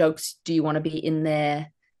pile? What jokes do you want to be in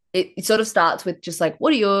there? It sort of starts with just like,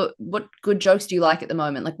 what good jokes do you like at the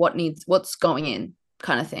moment? Like, what's going in,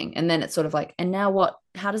 kind of thing. And then it's sort of like, and now what,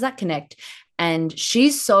 how does that connect? And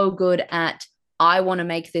she's so good at, I want to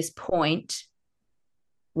make this point.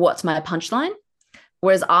 What's my punchline?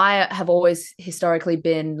 Whereas I have always historically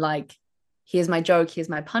been like, here's my joke, here's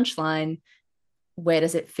my punchline. Where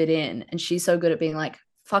does it fit in? And she's so good at being like,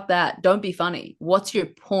 fuck that. Don't be funny. What's your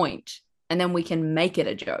point? And then we can make it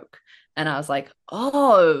a joke. And I was like,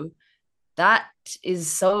 oh, that is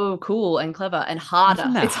so cool and clever and Isn't harder.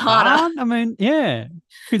 that It's harder. hard? I mean, yeah.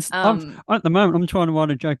 Because Um, at the moment I'm trying to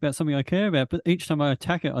write a joke about something I care about, but each time I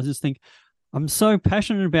attack it, I just think I'm so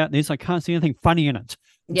passionate about this, I can't see anything funny in it.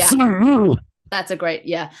 yeah, that's a great,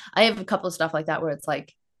 yeah. I have a couple of stuff like that where it's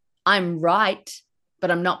like, I'm right,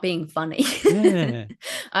 but I'm not being funny. Yeah.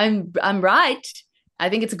 I'm right. I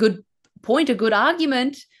think it's a good point, a good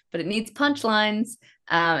argument, but it needs punchlines.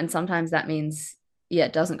 And sometimes that means, yeah,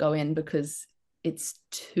 it doesn't go in because it's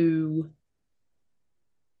too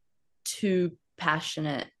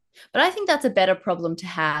passionate. But I think that's a better problem to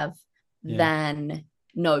have Yeah. than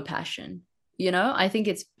no passion. I think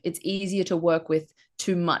it's easier to work with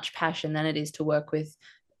too much passion than it is to work with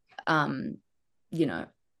um, you know,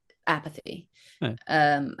 apathy. Yeah.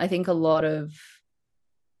 I think a lot of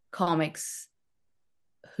comics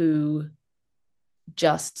who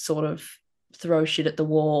just sort of throw shit at the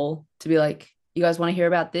wall to be like, you guys want to hear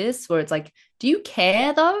about this? Where it's like, do you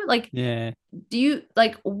care though? Like, Yeah. do you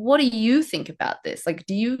like, what do you think about this? Like,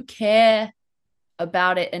 do you care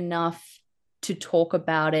about it enough to talk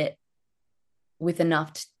about it with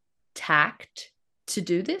enough tact to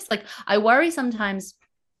do this. Like I worry sometimes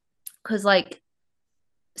because like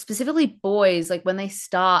specifically boys, like when they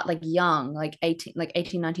start like young, like 18, like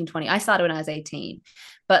 18, 19, 20. I started when I was 18,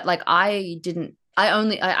 but like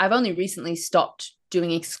I've only recently stopped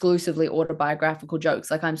doing exclusively autobiographical jokes.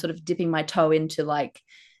 Like I'm sort of dipping my toe into like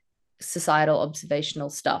societal observational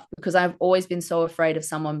stuff because I've always been so afraid of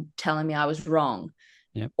someone telling me I was wrong.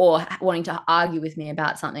 Yep. Or wanting to argue with me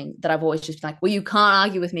about something that I've always just been like, well, you can't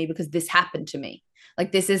argue with me because this happened to me.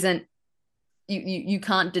 Like this isn't you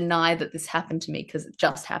can't deny that this happened to me because it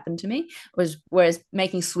just happened to me. Whereas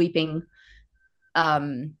making sweeping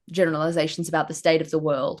generalizations about the state of the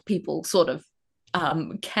world, people sort of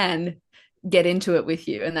can get into it with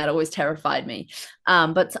you, and that always terrified me.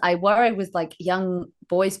 But I worry with like young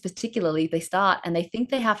boys particularly, they start and they think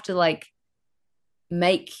they have to like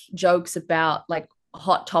make jokes about like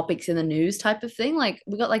hot topics in the news type of thing. Like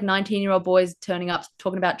we got like 19-year-old boys turning up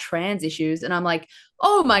talking about trans issues, and I'm like,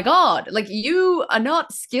 oh my god, like you are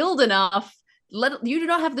not skilled enough. You do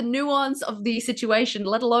not have the nuance of the situation,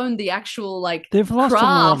 let alone the actual like They've lost a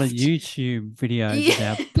lot of craft. YouTube videos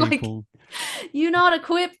Yeah, about like people. you're not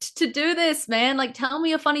equipped to do this, man. Like tell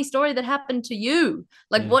me a funny story that happened to you.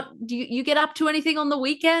 Like Yeah. what do you get up to anything on the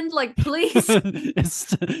weekend? Like please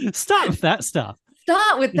Start with that stuff.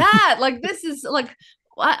 start with that. Like this is like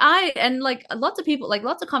I and like lots of people, like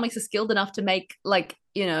lots of comics are skilled enough to make like,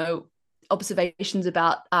 you know, observations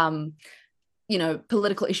about you know,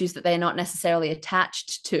 political issues that they're not necessarily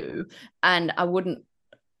attached to. And I wouldn't,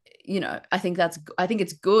 you know, I think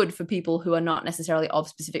it's good for people who are not necessarily of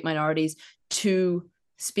specific minorities to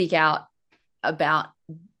speak out about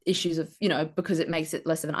issues of, you know, because it makes it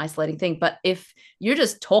less of an isolating thing. But if you're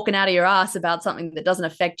just talking out of your ass about something that doesn't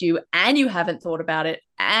affect you and you haven't thought about it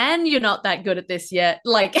and you're not that good at this yet,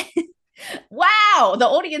 like wow, the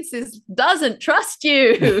audience doesn't trust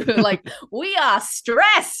you. Like we are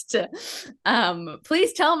stressed.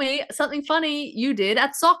 Please tell me something funny you did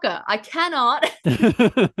at soccer. I cannot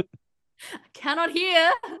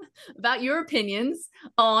hear about your opinions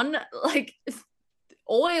on like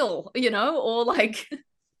oil, you know, or like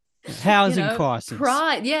housing you know, crisis.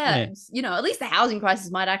 pride. Yeah, you know, at least the housing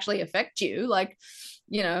crisis might actually affect you. Like,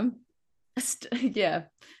 you know, yeah,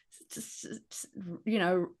 you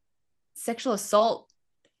know, sexual assault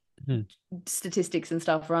statistics and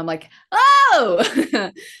stuff where I'm like,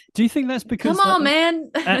 oh, do you think that's because come on,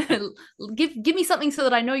 man, give me something so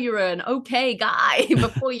that I know you're an okay guy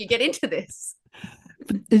before you get into this.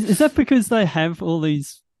 Is that because they have all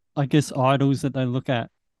these, I guess, idols that they look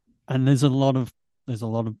at, and there's a lot of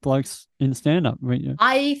blokes in stand-up, right?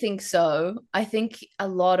 I think so. I think a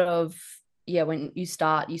lot of, yeah, when you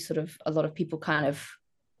start, you sort of, a lot of people kind of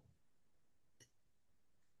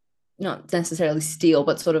not necessarily steal,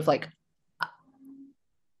 but sort of like,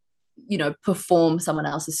 you know, perform someone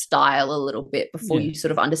else's style a little bit before you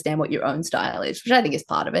sort of understand what your own style is, which I think is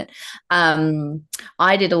part of it.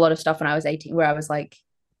 I did a lot of stuff when I was 18 where I was like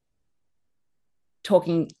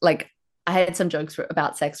talking, like I had some jokes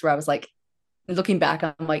about sex where I was like, looking back,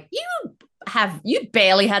 I'm like, you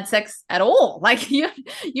barely had sex at all. Like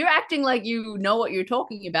you're acting like you know what you're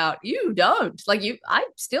talking about. You don't. Like I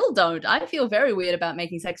still don't. I feel very weird about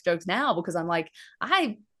making sex jokes now because I'm like,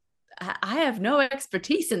 I have no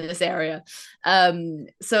expertise in this area.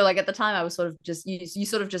 So like at the time I was sort of just, you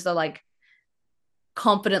sort of just are like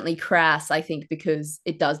confidently crass, I think, because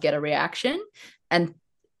it does get a reaction and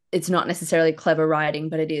it's not necessarily clever writing,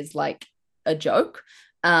 but it is like a joke.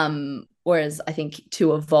 Whereas I think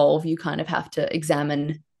to evolve, you kind of have to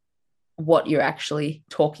examine what you're actually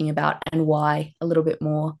talking about and why a little bit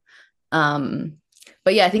more.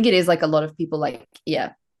 But yeah, I think it is like a lot of people like,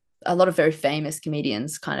 yeah, a lot of very famous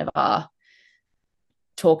comedians kind of are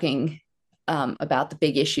talking about the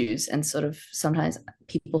big issues, and sort of sometimes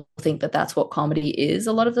people think that that's what comedy is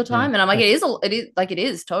a lot of the time. And I'm like, it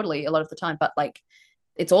is totally a lot of the time, but like,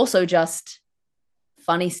 it's also just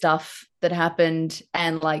funny stuff that happened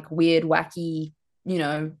and like weird, wacky, you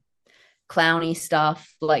know, clowny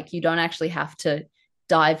stuff. Like you don't actually have to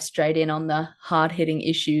dive straight in on the hard-hitting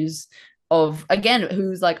issues of, again,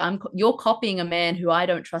 who's like, you're copying a man who I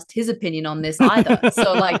don't trust his opinion on this either.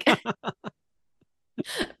 So like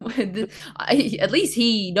at least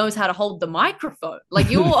he knows how to hold the microphone. Like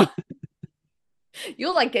you're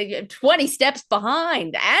like 20 steps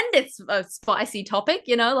behind, and it's a spicy topic,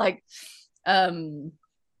 you know, like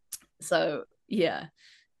so yeah,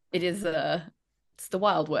 it is it's the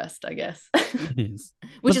Wild West, I guess. It is.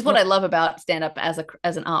 Which is what I love about stand-up as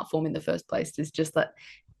an art form in the first place, is just that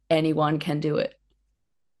anyone can do it.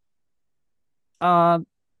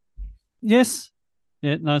 Yes,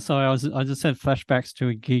 Yeah, no, sorry, I just had flashbacks to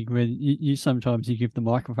a gig where you sometimes you give the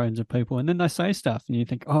microphones to people and then they say stuff and you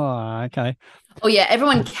think, oh, okay. Oh yeah,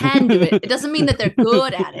 everyone can do it. It doesn't mean that they're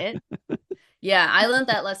good at it. Yeah, I learned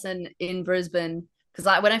that lesson in Brisbane because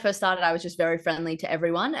when I first started, I was just very friendly to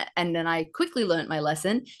everyone, and then I quickly learned my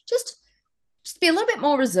lesson. Just be a little bit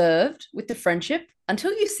more reserved with the friendship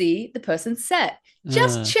until you see the person's set.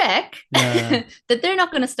 Just check Yeah. that they're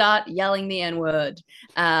not going to start yelling the N word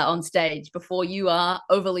on stage before you are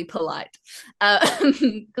overly polite. Because I'd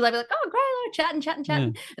be like, oh, great, chatting, chatting, Yeah.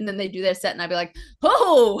 chatting. And then they do their set, and I'd be like,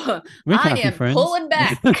 oh, We I can't be am friends. pulling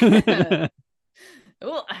back.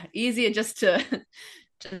 Ooh, easier just to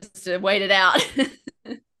wait it out.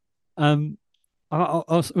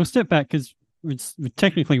 We'll step back because we're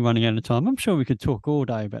technically running out of time. I'm sure we could talk all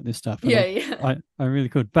day about this stuff, and Yeah. I really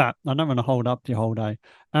could, but I don't want to hold up your whole day.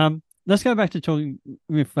 Let's go back to talking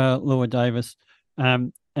with Laura Davis,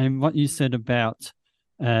 and what you said about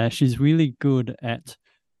she's really good at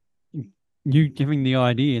you giving the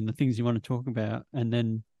idea and the things you want to talk about, and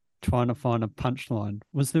then trying to find a punchline.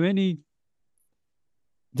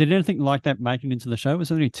 Did anything like that make it into the show? Was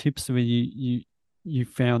there any tips where you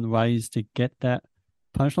found ways to get that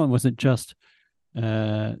punchline? Was it just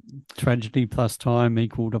tragedy plus time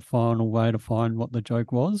equal to final way to find what the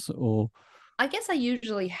joke was, or I guess I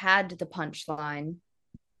usually had the punchline.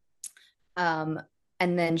 And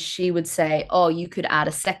then she would say, oh, you could add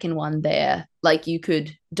a second one there. Like you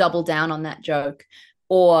could double down on that joke,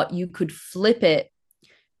 or you could flip it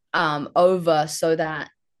over so that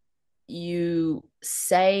you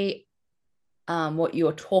say what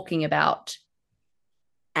you're talking about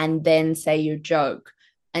and then say your joke.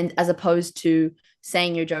 And as opposed to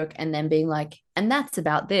saying your joke and then being like, and that's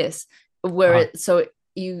about this, so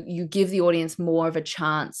you give the audience more of a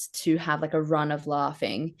chance to have like a run of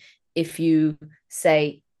laughing if you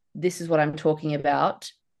say, this is what I'm talking about,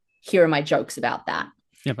 here are my jokes about that.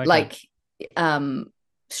 yeah, okay. Like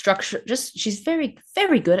structure, just she's very,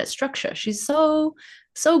 very good at structure. She's so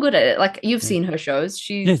good at it. Like you've seen her shows.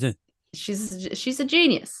 She's a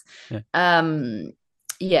genius. And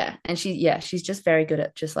she's just very good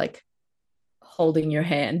at just like holding your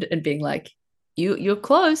hand and being like, you're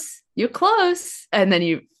close, and then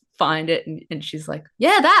you find it, and she's like,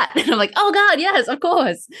 yeah, that. And I'm like, oh god, yes, of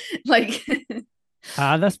course. Like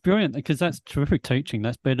that's brilliant because that's terrific teaching.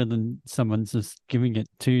 That's better than someone's just giving it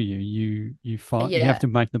to you. You have to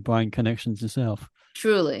make the brain connections yourself.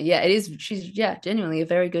 Truly, yeah, it is. She's genuinely a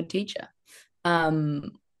very good teacher,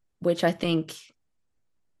 which I think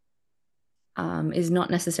is not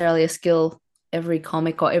necessarily a skill every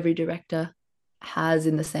comic or every director has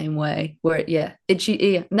in the same way. Where now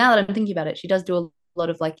that I'm thinking about it, she does do a lot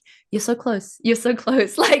of like, you're so close,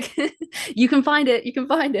 like you can find it,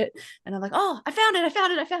 and I'm like, oh, I found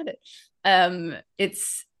it.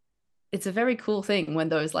 It's a very cool thing when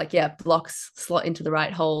those like blocks slot into the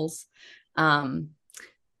right holes. I'm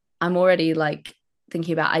already like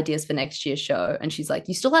thinking about ideas for next year's show, and she's like,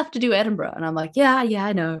 you still have to do Edinburgh, and I'm like, yeah,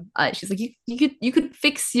 I know. She's like, you could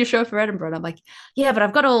fix your show for Edinburgh, and I'm like, yeah, but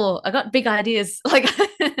I got big ideas. Like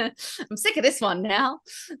I'm sick of this one now.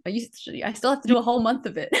 I still have to do a whole month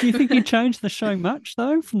of it. Do you think you changed the show much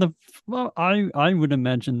though? I would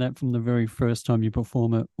imagine that from the very first time you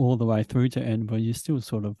perform it all the way through to Edinburgh, you still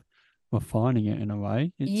sort of refining it in a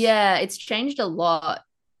way. It's changed a lot.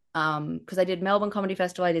 Because I did Melbourne Comedy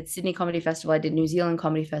Festival, I did Sydney Comedy Festival, I did New Zealand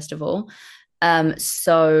Comedy Festival.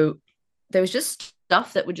 So there was just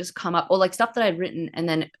stuff that would just come up, or like stuff that I'd written and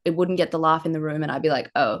then it wouldn't get the laugh in the room, and I'd be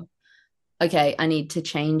like, oh, okay, I need to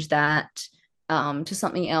change that to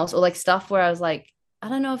something else. Or like stuff where I was like, I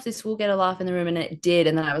don't know if this will get a laugh in the room, and it did.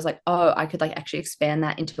 And then I was like, oh, I could like actually expand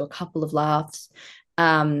that into a couple of laughs.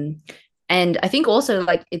 And I think also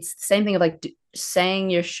like it's the same thing of like saying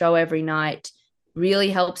your show every night really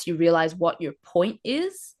helps you realize what your point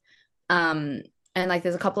is. And like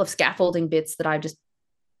there's a couple of scaffolding bits that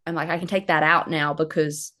I'm like, I can take that out now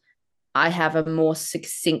because I have a more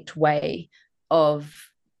succinct way of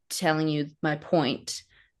telling you my point.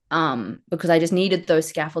 Because I just needed those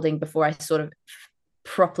scaffolding before I sort of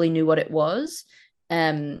properly knew what it was.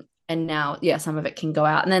 And now, some of it can go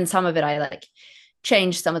out. And then some of it I like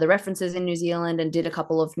changed some of the references in New Zealand and did a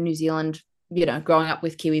couple of New Zealand, growing up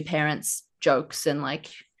with Kiwi parents jokes, and like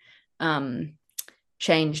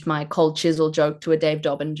changed my cold chisel joke to a Dave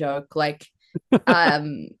Dobbin joke, like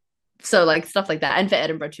so like stuff like that. And for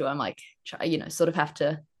Edinburgh too, I'm like, sort of have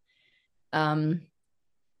to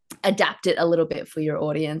adapt it a little bit for your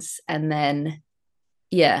audience. And then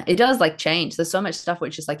it does like change. There's so much stuff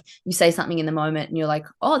which is like you say something in the moment and you're like,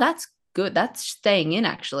 oh, that's good, that's staying in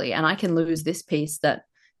actually, and I can lose this piece that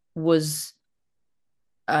was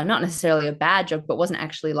not necessarily a bad joke, but wasn't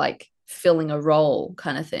actually like filling a role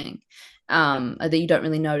kind of thing. That you don't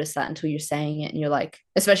really notice that until you're saying it, and you're like,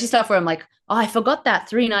 especially stuff where I'm like, oh, I forgot that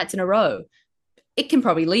 3 nights in a row. It can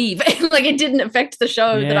probably leave. Like it didn't affect the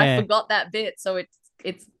show that I Yeah. forgot that bit, so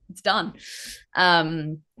it's done.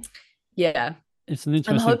 Um, yeah, It's an I'm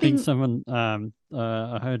interesting thing. hoping. Someone,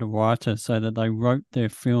 I heard a writer say that they wrote their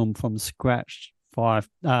film from scratch five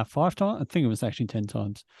times. I think it was actually 10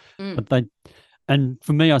 times. Mm, But and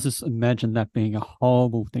for me, I just imagine that being a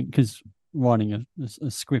horrible thing because writing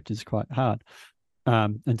a script is quite hard,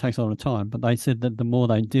 and takes a lot of time. But they said that the more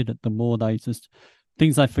they did it, the more they just,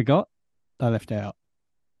 things they forgot, they left out.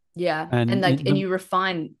 yeah, and And like, and you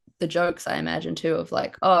refine the jokes, I imagine too, of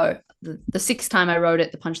like, oh, the sixth time I wrote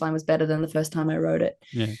it, the punchline was better than the first time I wrote it.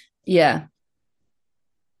 yeah. Yeah.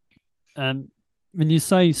 When you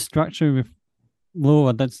say structure with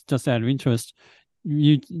Laura, that's just out of interest.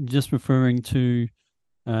 You just referring to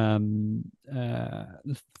um, uh,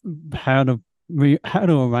 how to how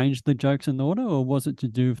to arrange the jokes in order, or was it to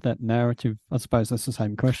do with that narrative? I suppose that's the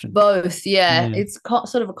same question. Both, yeah. Yeah, It's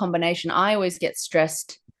sort of a combination. I always get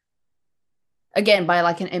stressed again by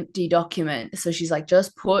like an empty document. So she's like,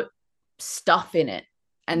 just put stuff in it,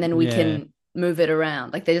 and then we yeah. can move it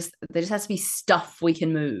around. Like there just has to be stuff we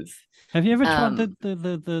can move. Have you ever tried Um,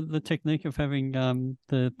 the technique of having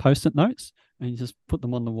the post-it notes and you just put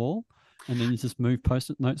them on the wall and then you just move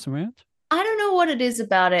post-it notes around? I don't know what it is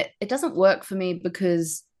about it. It doesn't work for me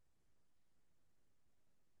because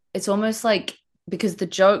it's almost like, because the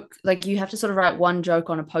joke, like you have to sort of write one joke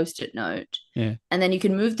on a post-it note Yeah, and then you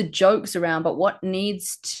can move the jokes around, but what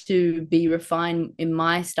needs to be refined in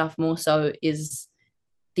my stuff more so is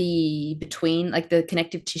the between, like the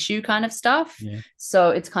connective tissue kind of stuff. yeah.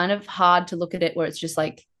 So it's kind of hard to look at it where it's just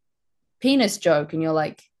like penis joke and you're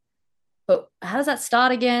like, but how does that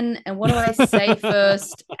start again, and what do I say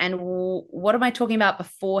first, and what am I talking about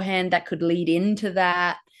beforehand that could lead into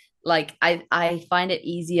that? Like I find it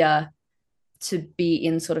easier to be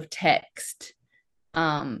in sort of text.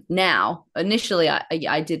 Now initially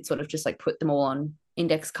I did sort of just like put them all on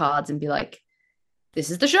index cards and be like, this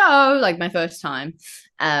is the show, like my first time.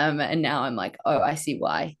 And now I'm like, oh, I see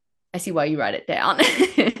why you write it down.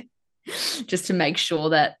 Just to make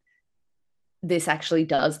sure that this actually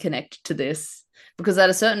does connect to this, because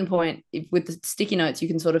at a certain point, with the sticky notes you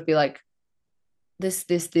can sort of be like, this,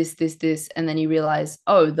 and then you realize,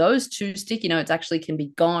 oh, those two sticky notes actually can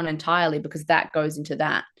be gone entirely because that goes into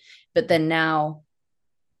that. But then now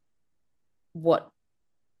what,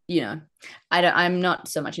 you know, I'm not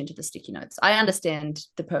so much into the sticky notes. I understand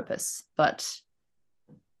the purpose, but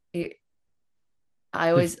I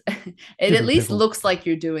always it at Different least people. looks like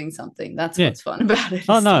you're doing something. That's Yeah. what's fun about it.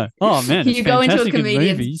 Oh no. Oh man, it's You go into a fantastic in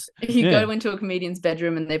comedian's movies. you Yeah. go into a comedian's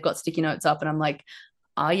bedroom and they've got sticky notes up, and I'm like,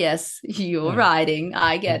 oh yes, you're Yeah. writing.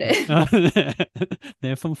 I get it.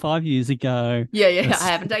 They're from 5 years ago. Yeah, I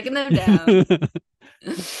haven't taken them down.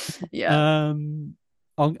 Yeah. um,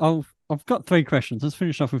 I've got three questions. Let's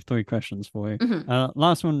finish off with three questions for you. Mhm.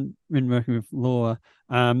 Last one, when working with Laura,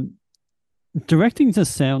 directing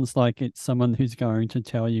just sounds like it's someone who's going to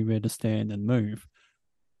tell you where to stand and move.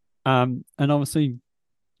 And obviously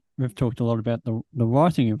we've talked a lot about the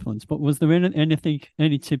writing influence, but was there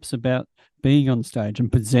any tips about being on stage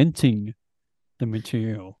and presenting the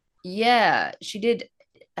material? Yeah, she did.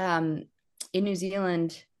 In New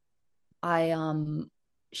Zealand, I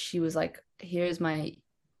she was like, here's my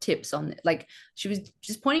tips on it. Like she was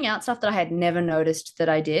just pointing out stuff that I had never noticed that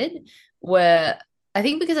I did, where I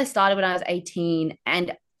think because I started when I was 18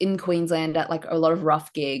 and in Queensland at like a lot of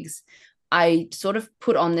rough gigs, I sort of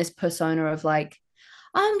put on this persona of like,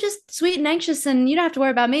 I'm just sweet and anxious and you don't have to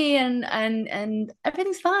worry about me, and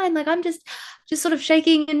everything's fine. Like I'm just sort of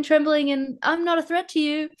shaking and trembling and I'm not a threat to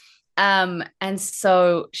you. And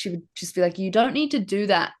so she would just be like, you don't need to do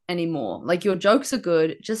that anymore. Like your jokes are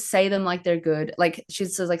good. Just say them like they're good. Like she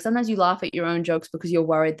says, like sometimes you laugh at your own jokes because you're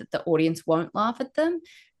worried that the audience won't laugh at them.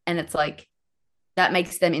 And it's like that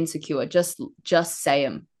makes them insecure. Just say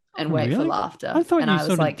them and Oh, wait for really? laughter. I thought And you I was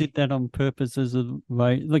sort of like, did that on purpose as a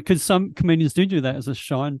way, like, because some comedians do that as a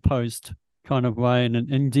shine post kind of way and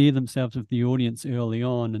endear themselves with the audience early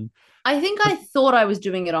on. And I think but I thought I was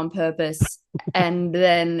doing it on purpose. And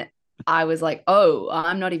then I was like, oh,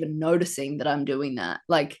 I'm not even noticing that I'm doing that.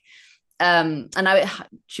 Like,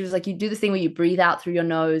 she was like, you do this thing where you breathe out through your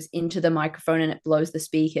nose into the microphone and it blows the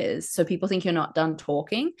speakers. So people think you're not done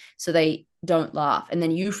talking. So they don't laugh. And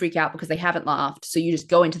then you freak out because they haven't laughed. So you just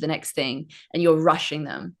go into the next thing and you're rushing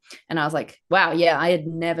them. And I was like, wow, yeah, I had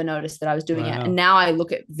never noticed that I was doing it. And now I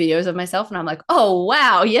look at videos of myself and I'm like, oh,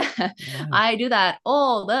 wow, yeah, I do that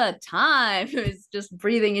all the time. It's just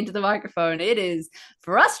breathing into the microphone. It is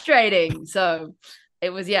frustrating. So it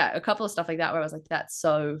was, yeah, a couple of stuff like that where I was like, that's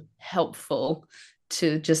so helpful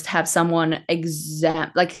to just have someone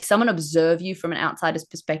someone observe you from an outsider's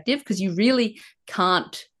perspective, because you really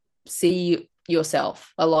can't see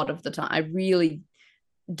yourself a lot of the time. I really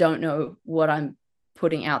don't know what I'm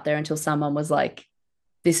putting out there until someone was like,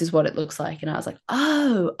 this is what it looks like. And I was like,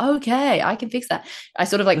 oh, okay, I can fix that. I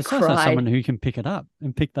sort of like cried. Also someone who can pick it up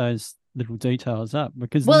and pick those little details up,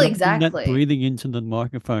 because exactly, that breathing into the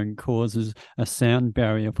microphone causes a sound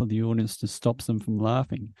barrier for the audience to stop them from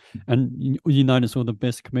laughing. And you notice all the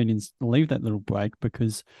best comedians leave that little break,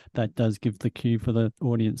 because that does give the cue for the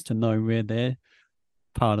audience to know where their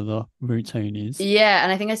part of the routine is. Yeah.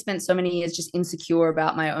 And I think I spent so many years just insecure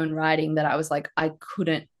about my own writing that I was like, I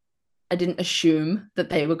didn't assume that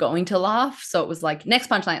they were going to laugh. So it was like next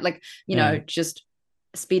punchline, like, you know, just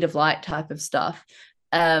speed of light type of stuff.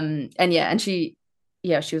 And she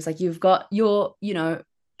was like, you've got your,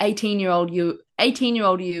 18-year-old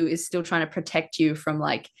you is still trying to protect you from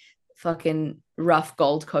like fucking rough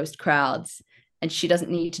Gold Coast crowds. And she doesn't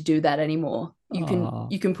need to do that anymore. You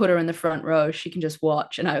can put her in the front row. She can just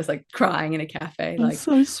watch. And I was like crying in a cafe. Like, that's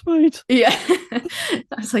so sweet. Yeah. I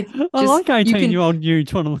was like, I like 18-year-old you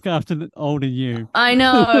trying to look after the older you. I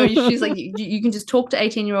know. She's like, you can just talk to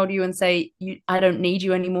 18-year-old you and say, I don't need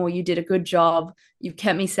you anymore. You did a good job. You've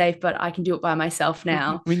kept me safe, but I can do it by myself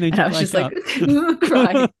now. We need and to I was just up. Like,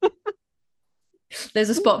 crying. There's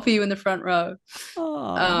a spot for you in the front row.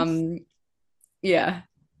 Yeah.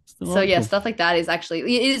 So yeah, stuff like that is actually,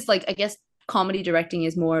 it is like, I guess comedy directing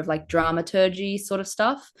is more of like dramaturgy sort of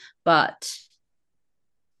stuff, but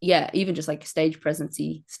yeah, even just like stage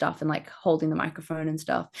presency stuff and like holding the microphone and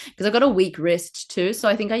stuff, because I've got a weak wrist too. So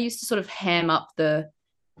I think I used to sort of ham up the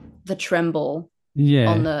tremble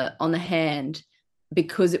on the hand,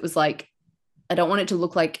 because it was like, I don't want it to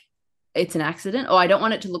look like it's an accident, or I don't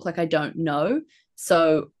want it to look like I don't know.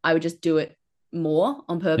 So I would just do it more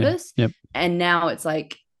on purpose. Yep. And now it's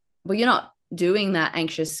like, well, you're not doing that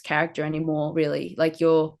anxious character anymore, really. Like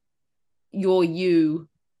you're you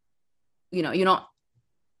know,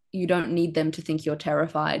 you don't need them to think you're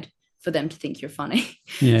terrified for them to think you're funny.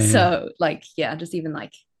 Like, yeah, just even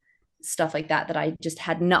like stuff like that I just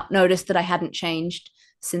had not noticed that I hadn't changed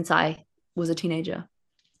since I was a teenager.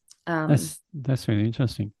 That's really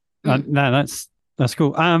interesting. No, that's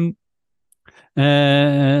cool.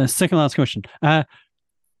 Second last question.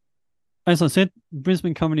 As I said,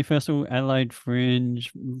 Brisbane Comedy Festival, Adelaide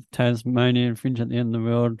Fringe, Tasmanian Fringe at the end of the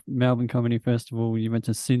world, Melbourne Comedy Festival. You went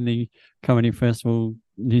to Sydney Comedy Festival,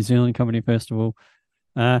 New Zealand Comedy Festival.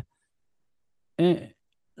 Is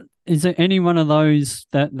there any one of those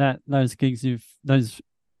those gigs, those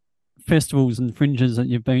festivals and fringes that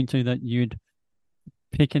you've been to, that you'd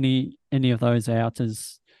pick any of those out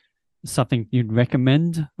as something you'd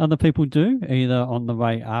recommend other people do, either on the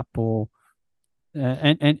way up or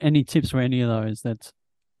and any tips for any of those?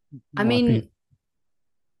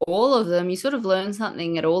 All of them, you sort of learn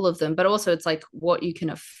something at all of them, but also it's like what you can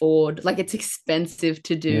afford. Like, it's expensive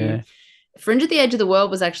to do. Fringe at the Edge of the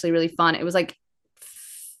World was actually really fun. It was like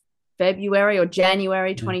February or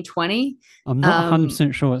January 2020. I'm not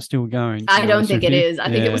 100% sure it's still going. I don't think it is. I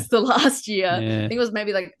think it was the last year. I think it was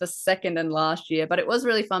maybe like the second and last year, but it was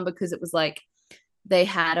really fun because it was like they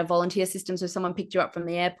had a volunteer system. So someone picked you up from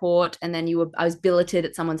the airport, and then I was billeted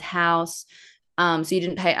at someone's house. So I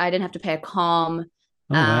didn't have to pay a comm.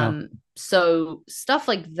 Wow. So stuff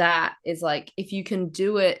like that is like, if you can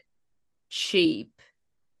do it cheap,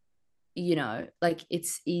 like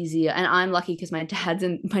it's easier. And I'm lucky because my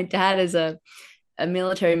dad is a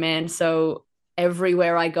military man. So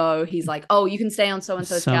everywhere I go, he's like, oh, you can stay on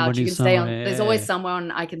so-and-so's couch. You can stay on, there's always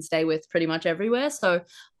someone I can stay with pretty much everywhere. So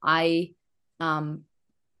and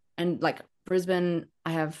like Brisbane,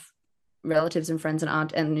 I have relatives and friends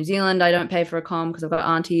and New Zealand, I don't pay for a comm because I've got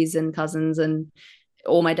aunties and cousins and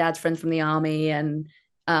all my dad's friends from the army. And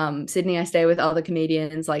Sydney, I stay with other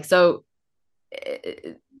comedians. Like, so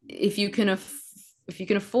if you can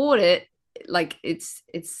afford it, like it's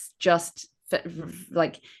just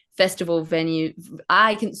like festival venue.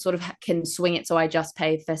 I can sort of can swing it, so I just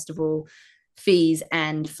pay festival fees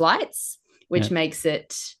and flights, which makes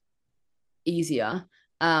it easier.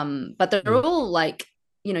 But they're all like,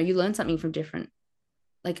 you learn something from different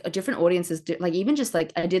like different audiences do, like even just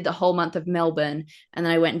like I did the whole month of Melbourne and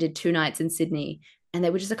then I went and did 2 nights in Sydney, and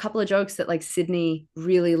there were just a couple of jokes that like Sydney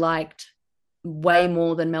really liked way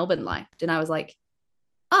more than Melbourne liked, and I was like,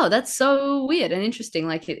 oh, that's so weird and interesting.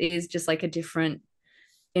 Like it is just like a different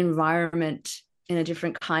environment in a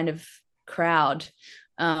different kind of crowd,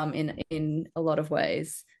 in a lot of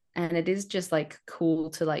ways, and it is just like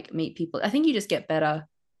cool to like meet people. I think you just get better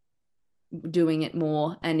doing it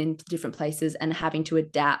more and in different places and having to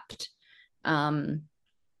adapt. um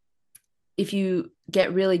if you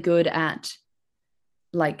get really good at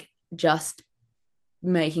like just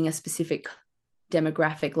making a specific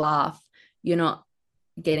demographic laugh, you're not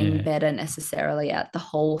getting Yeah. better necessarily at the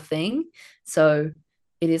whole thing. So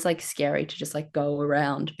it is like scary to just like go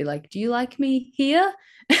around, be like, do you like me here?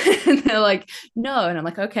 And they're like, no. And I'm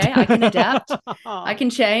like, okay, I can adapt, I can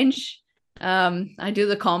change. I do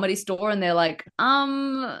the comedy store and they're like,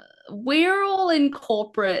 we're all in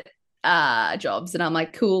corporate jobs. And I'm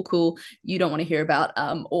like, cool, cool. You don't want to hear about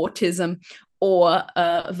autism or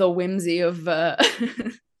the whimsy of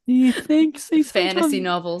You think? See, fantasy sometimes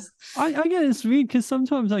novels. I get it's weird because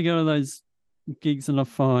sometimes I go to those gigs and I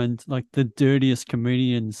find like the dirtiest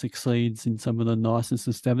comedian succeeds in some of the nicest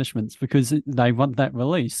establishments because they want that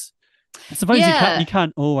release. I suppose you Yeah,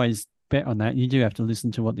 can't always bet on that. You do have to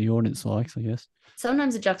listen to what the audience likes, I guess.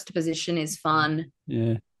 sometimes the juxtaposition is fun.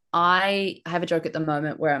 Yeah, I have a joke at the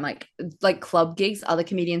moment where I'm like club gigs, other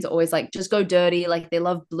comedians are always like, just go dirty, like they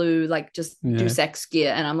love blue, like just do yeah. sex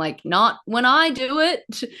gear. And I'm like, not when I do it.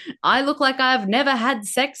 I look like I've never had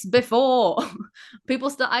sex before.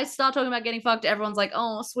 I start talking about getting fucked. Everyone's like,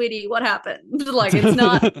 oh, sweetie, what happened? Like, it's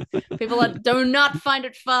not, do not find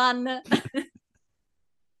it fun.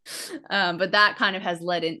 But that kind of has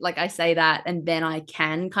led in, like, I say that, and then I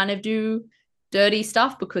can kind of do dirty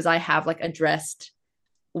stuff because I have like addressed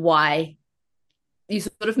why. You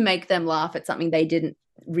sort of make them laugh at something they didn't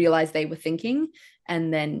realize they were thinking,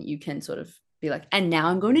 and then you can sort of be like, and now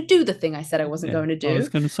I'm going to do the thing I said I wasn't Yeah. going to I was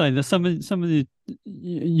do. going to say there's some of the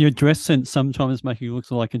your dress sense sometimes make you look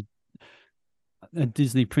like a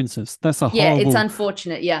Disney princess. That's a Yeah, it's horrible.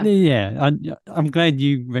 unfortunate. Yeah. Yeah, I'm glad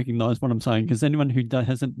you recognize what I'm saying because anyone who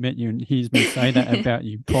hasn't met you and hears me say that about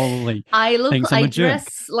you probably thinks I'm I a jerk.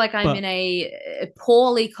 dress like I'm But in a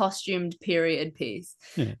poorly costumed period piece.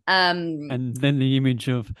 yeah, Um, and then the image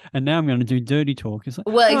of, and now I'm going to do dirty talk. It's like,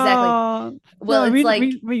 well, exactly. oh, Well, no, it's like,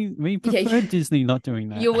 we yeah, prefer Disney not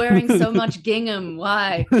doing you're wearing so that. much gingham.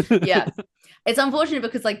 Why? Yeah. It's unfortunate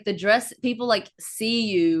because like the dress, people like see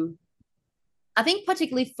you. I think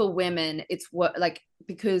particularly for women, it's what like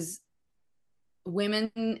because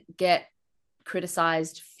women get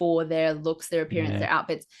criticized for their looks, their appearance, Yeah, their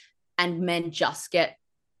outfits, and men just get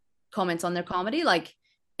comments on their comedy. Like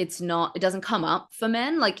it doesn't come up for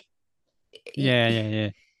men. Like yeah, yeah, yeah,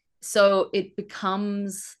 so it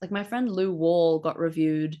becomes like my friend Lou Wall got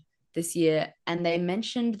reviewed this year and they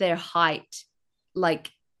mentioned their height like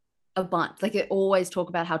a bunch. Like they always talk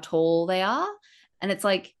about how tall they are. And it's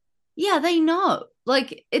like, yeah, they know.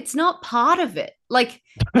 Like it's not part of it. Like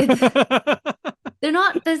it, they're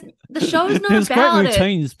not there's the show's not There's great about it.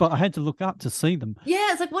 routines, but I had to look up to see them.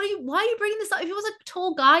 Yeah, it's like, why are you bringing this up? If it was a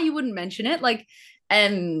tall guy, you wouldn't mention it. Like,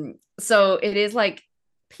 and so it is like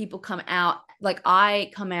people come out, like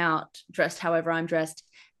I come out dressed however I'm dressed,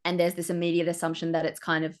 and there's this immediate assumption that it's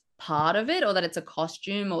kind of part of it or that it's a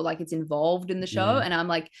costume or like it's involved in the show. Yeah. And I'm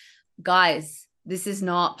like, guys, this is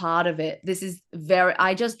not part of it. This is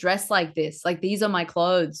I just dress like this. Like these are my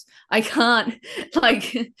clothes. I can't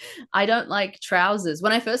like I don't like trousers.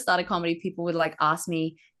 When I first started comedy, people would like ask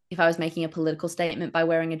me if I was making a political statement by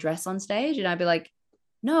wearing a dress on stage. And I'd be like,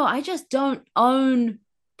 no, I just don't own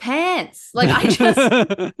pants. Like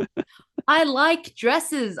I like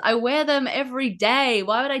dresses. I wear them every day.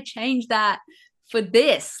 Why would I change that for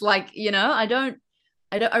this? Like,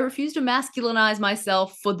 I refuse to masculinize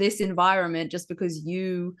myself for this environment just because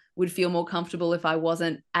you would feel more comfortable if I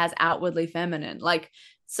wasn't as outwardly feminine. Like,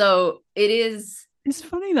 so it is. It's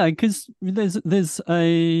funny though, because there's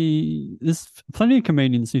plenty of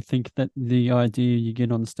comedians who think that the idea you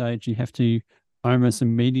get on stage, you have to almost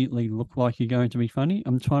immediately look like you're going to be funny.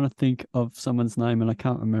 I'm trying to think of someone's name and I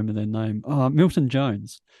can't remember their name. Oh, Milton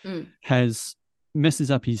Jones Mm. has messes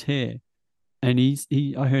up his hair. And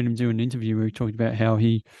I heard him do an interview where he talked about how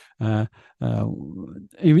uh, uh,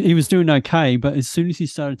 he was doing okay, but as soon as he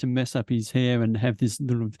started to mess up his hair and have this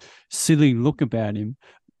little silly look about him,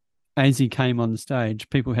 as he came on the stage,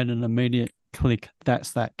 people had an immediate click.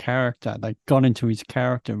 That's that character. They got into his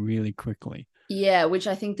character really quickly. Yeah, which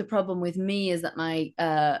I think the problem with me is that my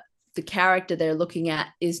the character they're looking at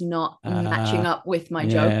is not matching up with my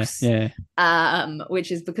yeah, jokes. yeah.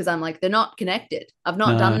 Which is because I'm like, they're not connected. I've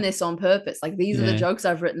not No. done this on purpose. Like, these are the Yeah. jokes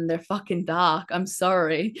I've written. They're fucking dark. I'm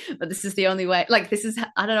sorry, but this is the only way. Like, this is,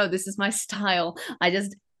 I don't know, this is my style. I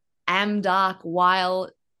just am dark while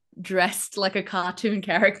dressed like a cartoon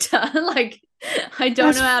character. Like, I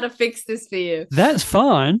don't know how to fix this for you. That's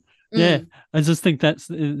fine. Yeah, Mm. I just think that's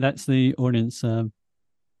the audience.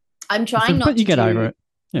 I'm trying not but you to get do over it.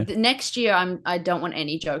 Yeah. the next year. I don't want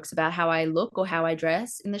any jokes about how I look or how I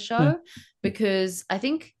dress in the show, Yeah. because I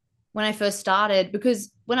think when I first started,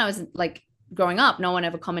 because when I was like growing up, no one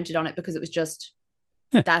ever commented on it because it was just,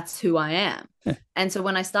 Yeah. that's who I am. Yeah. And so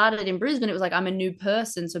when I started in Brisbane, it was like, I'm a new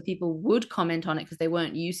person. So people would comment on it because they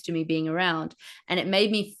weren't used to me being around. And it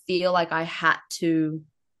made me feel like I had to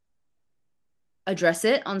address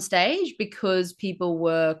it on stage because people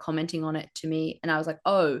were commenting on it to me. And I was like,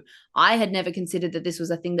 oh, I had never considered that this was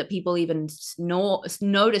a thing that people even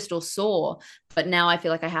noticed or saw. But now I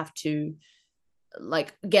feel like I have to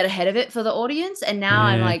like get ahead of it for the audience. And now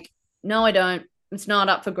I'm like, no, I don't. It's not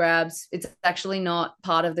up for grabs. It's actually not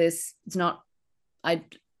part of this. It's not,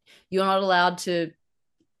 you're not allowed to,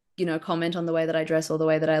 comment on the way that I dress or the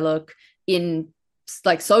way that I look in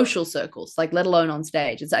like social circles, like let alone on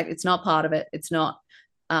stage. It's like, it's not part of it. It's not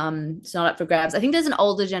up for grabs. I think there's an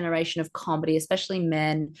older generation of comedy, especially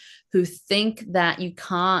men, who think that you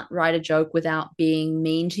can't write a joke without being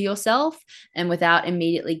mean to yourself and without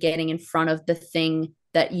immediately getting in front of the thing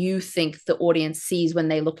that you think the audience sees when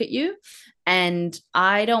they look at you. And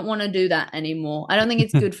I don't want to do that anymore. I don't think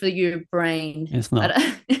it's good for your brain. It's not.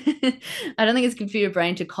 I don't think it's good for your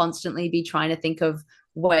brain to constantly be trying to think of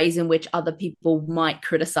ways in which other people might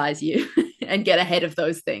criticize you and get ahead of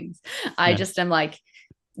those things. I just am like,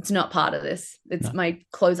 it's not part of this. It's my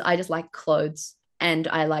clothes. I just like clothes and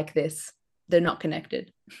I like this. They're not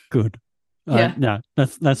connected. Good. Yeah. No,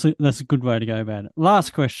 that's a good way to go about it.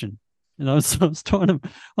 Last question. And I was going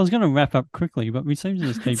to wrap up quickly, but we seem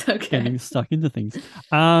to just keep getting stuck into things.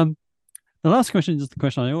 The last question is the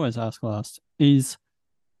question I always ask last: is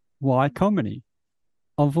why comedy?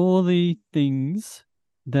 Of all the things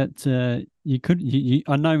that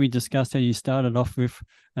I know we discussed how you started off with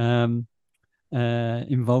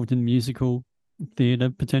involved in musical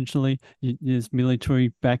theatre potentially. There's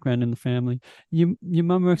military background in the family. Your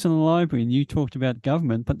mum works in the library, and you talked about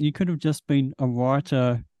government, but you could have just been a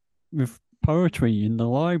writer with poetry in the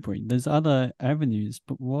library. There's other avenues,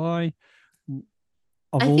 but why?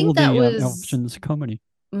 Of all the options, comedy.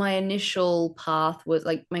 My initial path was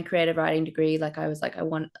like my creative writing degree. Like I was like,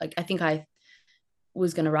 I think I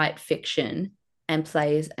was going to write fiction and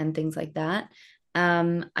plays and things like that.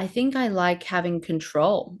 I think I like having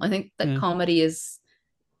control. I think that comedy is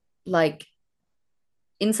like,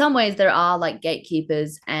 in some ways there are like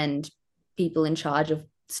gatekeepers and people in charge of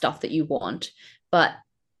stuff that you want, but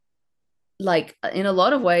like in a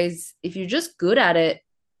lot of ways, if you're just good at it,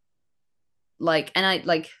 like, and I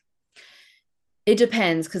like, it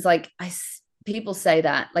depends, because like people say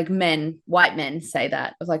that, like white men say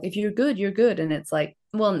that of like, if you're good, you're good. And it's like,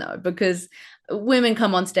 well, no, because women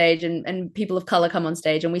come on stage and people of color come on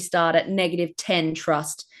stage and we start at -10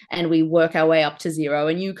 trust and we work our way up to 0.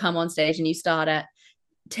 And you come on stage and you start at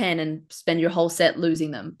 10 and spend your whole set losing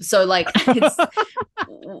them. So like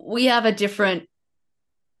we have a different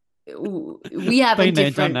we have a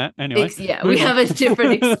different we have a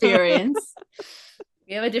different experience.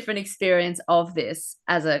 We have a different experience of this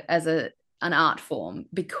as an art form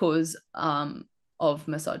because of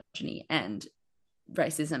misogyny and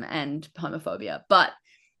racism and homophobia. But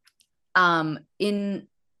in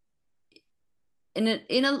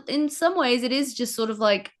some ways, it is just sort of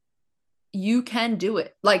like, you can do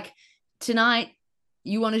it. Like tonight,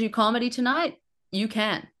 you want to do comedy tonight? You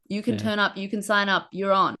can turn up, you can sign up,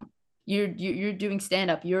 you're on. You're doing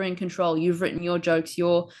stand-up, you're in control, you've written your jokes,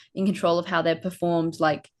 you're in control of how they're performed.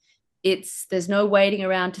 Like there's no waiting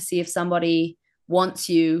around to see if somebody wants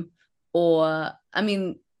you, or I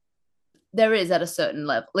mean, there is at a certain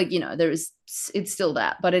level, like, it's still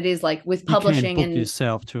that, but it is like with publishing, you can book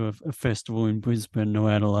yourself to a festival in Brisbane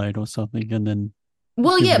or Adelaide or something, and then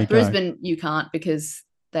Brisbane you can't, because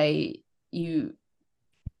you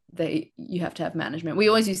have to have management. We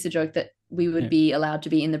always used to joke that we would be allowed to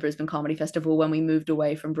be in the Brisbane Comedy Festival when we moved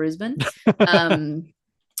away from Brisbane.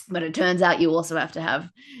 But it turns out you also have to have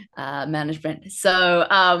management. So,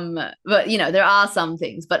 but there are some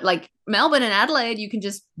things, but like Melbourne and Adelaide, you can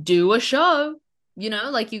just do a show,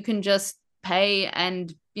 like you can just pay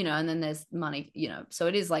and, and then there's money, so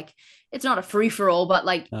it is like, it's not a free for all, but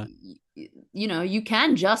like, you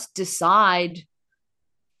can just decide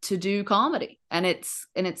to do comedy, and it's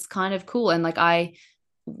kind of cool. And like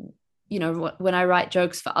when I write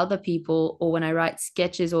jokes for other people, or when I write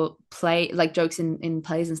sketches or play like jokes in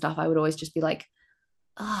plays and stuff, I would always just be like,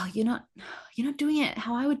 oh, you're not doing it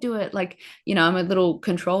how I would do it. Like, I'm a little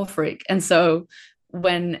control freak. And so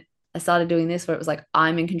when I started doing this, where it was like,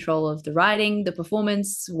 I'm in control of the writing, the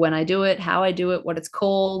performance, when I do it, how I do it, what it's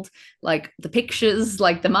called, like the pictures,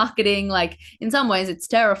 like the marketing, like in some ways it's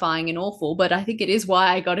terrifying and awful, but I think it is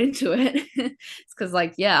why I got into it. It's because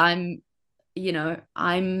like, yeah, I'm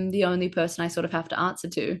the only person I sort of have to answer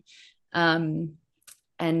to.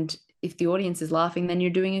 And if the audience is laughing, then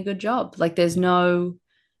you're doing a good job. Like there's no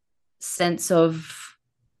sense of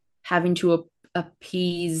having to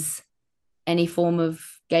appease any form of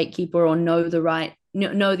gatekeeper, or know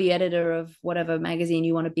the editor of whatever magazine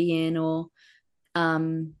you want to be in, or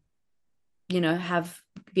be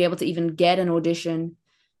able to even get an audition.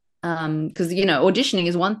 Because auditioning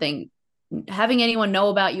is one thing. Having anyone know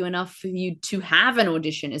about you enough for you to have an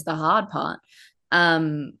audition is the hard part.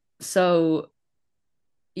 So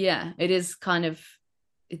yeah, it is kind of,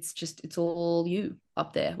 it's all you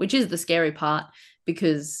up there, which is the scary part,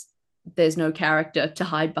 because there's no character to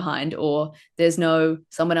hide behind, or there's no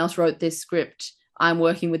someone else wrote this script, I'm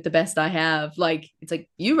working with the best I have. Like, it's like,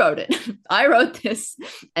 you wrote it. I wrote this,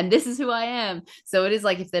 and this is who I am. So it is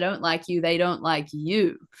like, if they don't like you, they don't like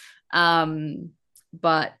you.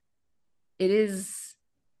 But it is,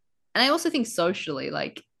 and I also think socially,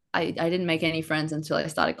 like I didn't make any friends until I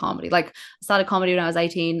started comedy. Like, I started comedy when I was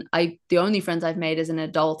 18. The only friends I've made as an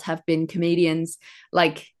adult have been comedians.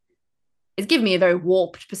 Like, it's given me a very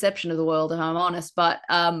warped perception of the world, if I'm honest, but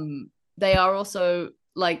they are also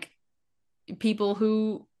like people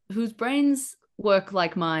whose brains work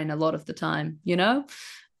like mine a lot of the time,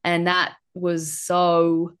 and that was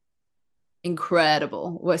so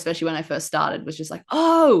incredible, especially when I first started. Was just like,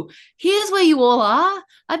 oh, here's where you all are.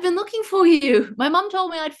 I've been looking for you. My mom told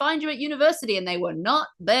me I'd find you at university, and they were not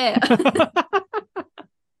there.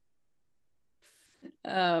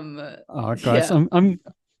 Oh, Grace, yeah. I'm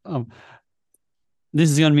this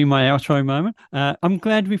is going to be my outro moment. I'm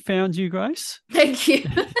glad we found you, Grace. Thank you.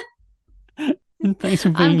 And thanks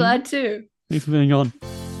for being. I'm glad too. Thanks for being on.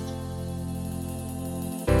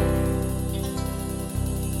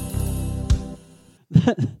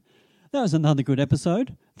 That was another good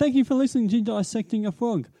episode. Thank you for listening to Dissecting a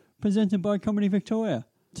Frog, presented by Comedy Victoria.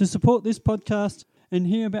 To support this podcast and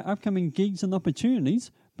hear about upcoming gigs and opportunities,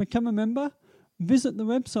 become a member. Visit the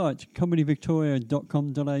website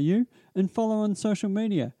comedyvictoria.com.au and follow on social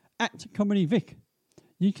media @ComedyVic.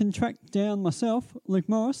 You can track down myself, Luke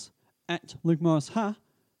Morris, @LukeMorrisHa,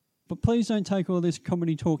 but please don't take all this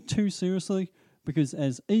comedy talk too seriously, because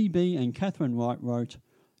as E.B. and Catherine White wrote,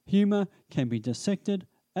 humour can be dissected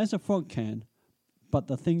as a frog can, but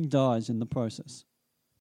the thing dies in the process.